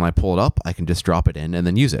preset. So when I pull it up, I can just drop it in and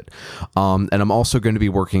then use it. And I'm also going to be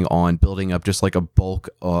working on building up just like a bulk,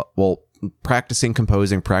 practicing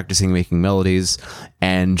composing, practicing making melodies,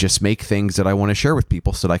 and just make things that I want to share with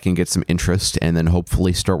people so that I can get some interest and then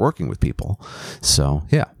hopefully start working with people. So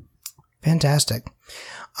yeah. Fantastic.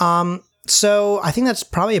 So I think that's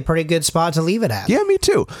probably a pretty good spot to leave it at. Yeah, me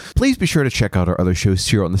too. Please be sure to check out our other shows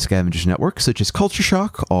here on the Scavengers Network, such as Culture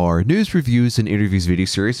Shock, our news, reviews, and interviews video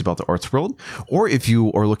series about the arts world. Or if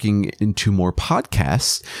you are looking into more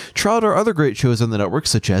podcasts, try out our other great shows on the network,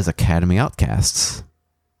 such as Academy Outcasts.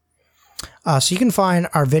 So you can find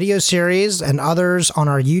our video series and others on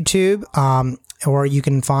our YouTube, or you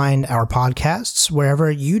can find our podcasts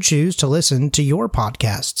wherever you choose to listen to your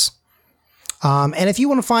podcasts. And if you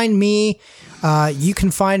want to find me, you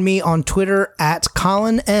can find me on Twitter at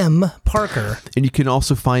Colin M. Parker. And you can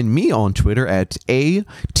also find me on Twitter at ATAYL0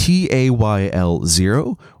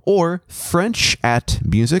 or French at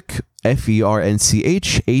Music,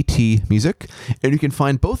 FERNCHAT Music. And you can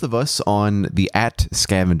find both of us on the at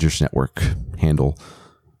Scavengers Network handle.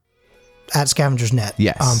 At Scavengers Net.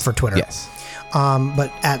 Yes. For Twitter. Yes.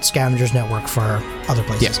 But at Scavengers Network for other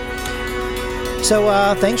places. Yes.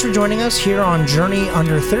 So thanks for joining us here on Journey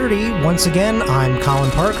Under 30. Once again, I'm Colin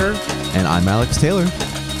Parker. And I'm Alex Taylor.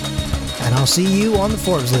 And I'll see you on the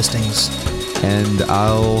Forbes listings. And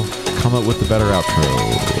I'll come up with the better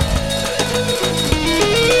outro.